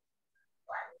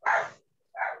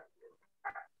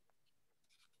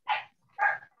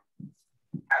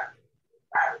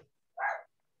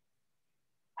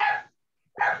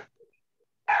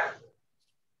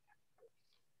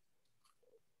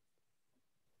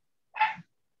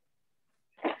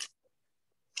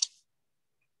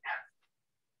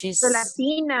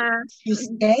 Gelatina.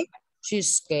 Cheesecake.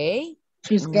 Cheesecake.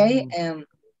 Cheesecake.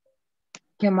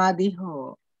 ¿Qué más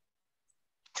dijo?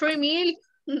 3 milk.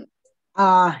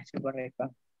 Es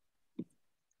correcto.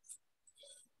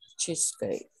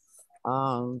 Cheesecake.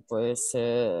 Puede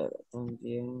ser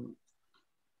también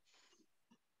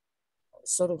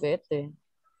sorbete.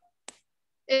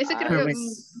 Ese creo que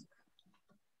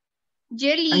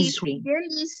jellies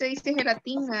se dice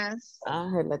gelatinas.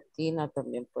 Gelatina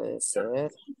también puede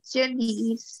ser.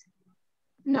 Jellies.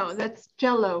 No, that's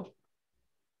Jello.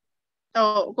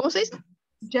 Oh, ¿cómo se dice?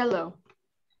 Jello.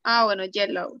 Bueno,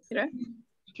 Jello. ¿Será?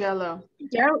 Jello.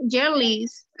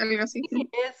 Jellies, algo así.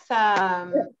 Es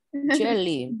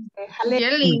Jelly.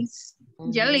 Jellies.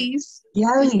 Jellies.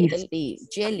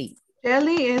 Jelly.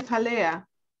 Jelly es jalea.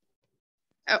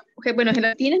 Ok, bueno,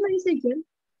 gelatinas no dice gel.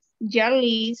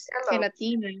 Jellies,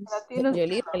 gelatinas.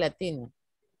 Jelly, gelatina.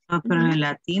 Pero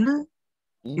gelatina.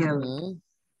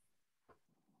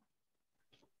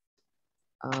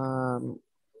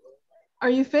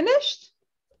 Are you finished?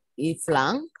 ¿Y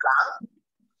flan?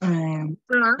 Are you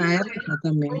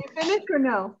finished or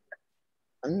no?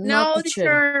 No,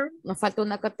 teacher. Nos falta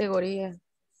una categoría.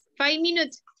 5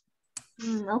 minutes.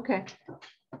 Okay.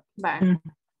 Bye.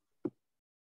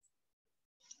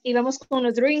 Y vamos con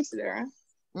los drinks, ¿verdad?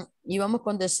 Y vamos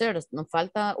con desserts. Nos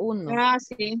falta uno.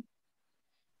 Sí.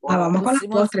 Vamos con los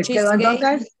postres. Quedó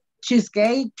entonces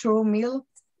cheesecake, true milk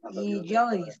y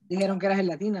jellies. Dijeron que era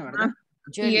gelatina, ¿verdad?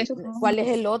 Jelly. ¿Cuál es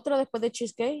el otro después de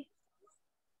cheesecake?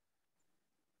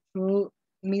 True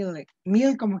milk.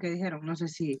 Milk como que dijeron, no sé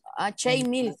si. Shake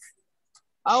milk.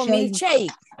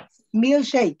 Milkshake.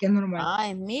 Milkshake, que es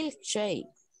normal. Es milkshake.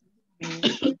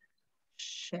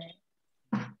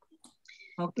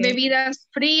 Okay. Bebidas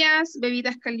frías,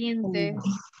 bebidas calientes.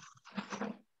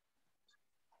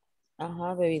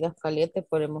 Ajá, bebidas calientes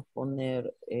podemos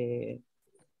poner,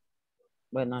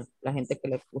 bueno, la gente que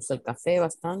le gusta el café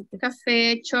bastante.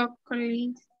 Café,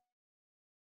 chocolate.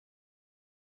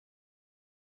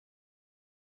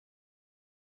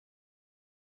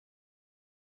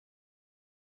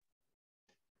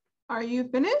 Are you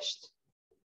finished?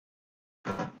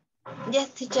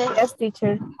 Yes, teacher. Yes,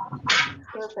 teacher.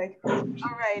 Perfect.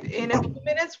 All right. In a few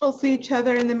minutes, we'll see each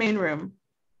other in the main room.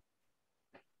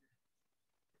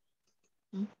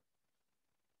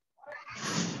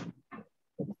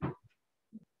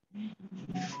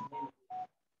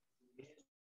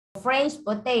 French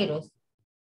potatoes.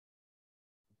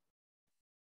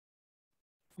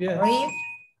 Yes.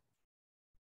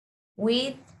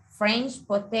 With French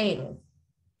potatoes.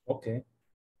 Okay.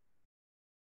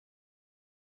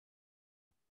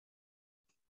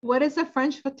 What is a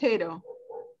French potato?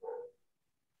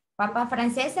 Papa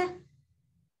francesa.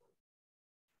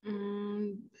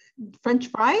 French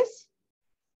fries?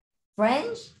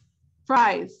 French?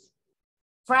 Fries.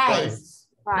 Fries.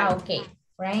 Ah, okay.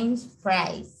 French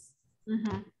fries.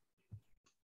 Mm-hmm.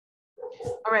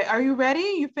 All right, are you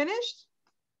ready? You finished?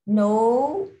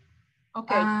 No.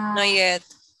 Okay. Not yet.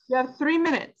 You have 3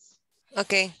 minutes.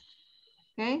 Okay.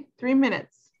 Okay, 3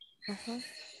 minutes.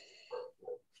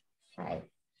 Right.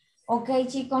 Ok,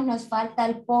 chicos, nos falta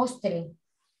el postre.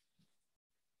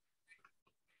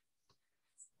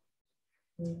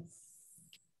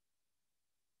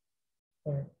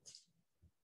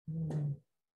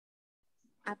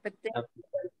 Appetizers.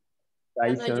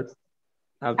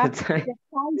 Appetizer.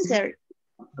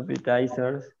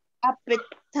 Appetizers.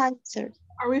 Appetizer.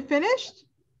 Are we finished?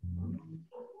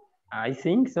 I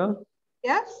think so.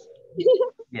 Yes?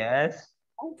 Yes.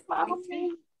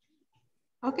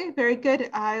 Okay, very good.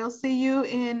 I'll see you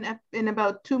in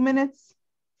about 2 minutes.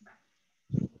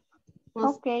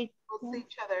 We'll see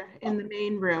each other in the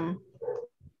main room.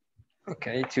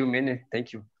 Okay, 2 minutes.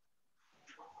 Thank you.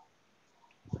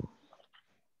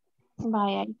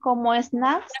 Vaya, como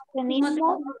snacks tenemos.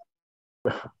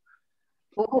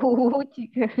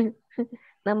 Chica.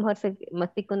 La mejor se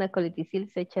mastica una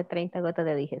coliticil, se echa 30 gotas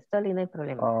de digestol y no hay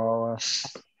problema. Oh,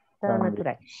 todo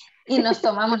natural. Y nos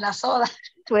tomamos la soda.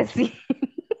 Pues sí.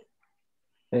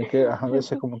 Es que a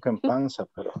veces como que en panza,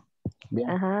 pero bien.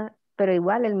 Ajá, pero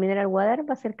igual el mineral water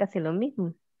va a ser casi lo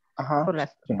mismo. Ajá.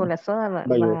 Por la soda va a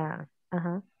ayudar.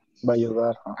 Va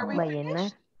a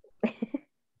llenar.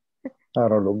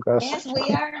 Claro, los gases. Yes,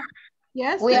 we are.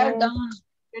 Yes, we are done.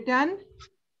 You're done?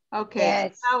 Okay.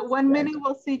 Yes. Now 1 minute,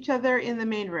 we'll see each other in the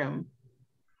main room.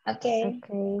 Okay.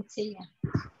 See ya.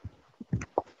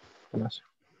 Gracias.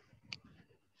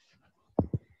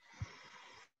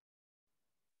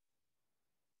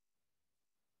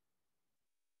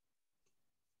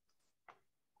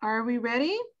 Are we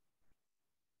ready?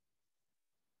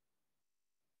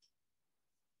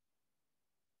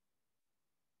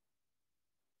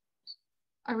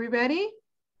 Are we ready?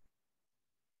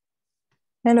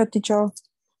 Hello, teacher.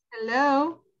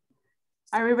 Hello.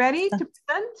 Are we ready to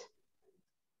present?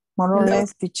 More or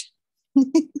less, teacher.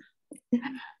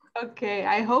 Okay,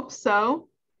 I hope so.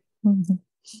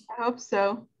 I hope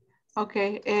so.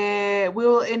 Okay,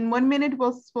 we'll in 1 minute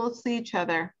we'll see each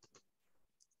other.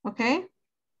 Okay.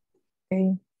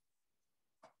 Okay.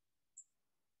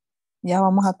 Ya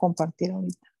vamos a compartir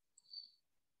ahorita.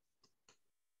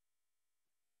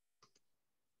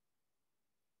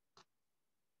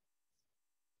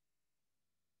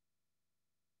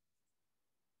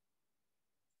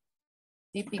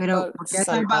 Pero, ¿por qué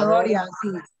Salvadorian?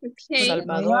 Sí.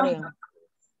 Salvadorian.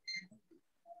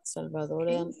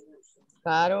 Salvadorian.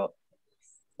 Caro.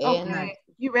 Okay.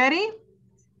 You ready?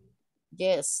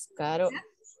 Yes, Caro.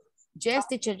 Yes,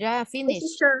 teacher, ya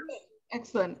finished. Sure.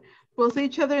 Excellent. We'll see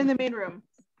each other in the main room.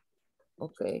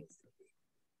 Okay.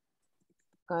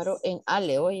 Caro en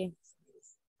Ale, oye.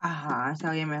 Ajá,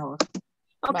 está bien mejor.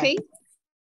 Okay.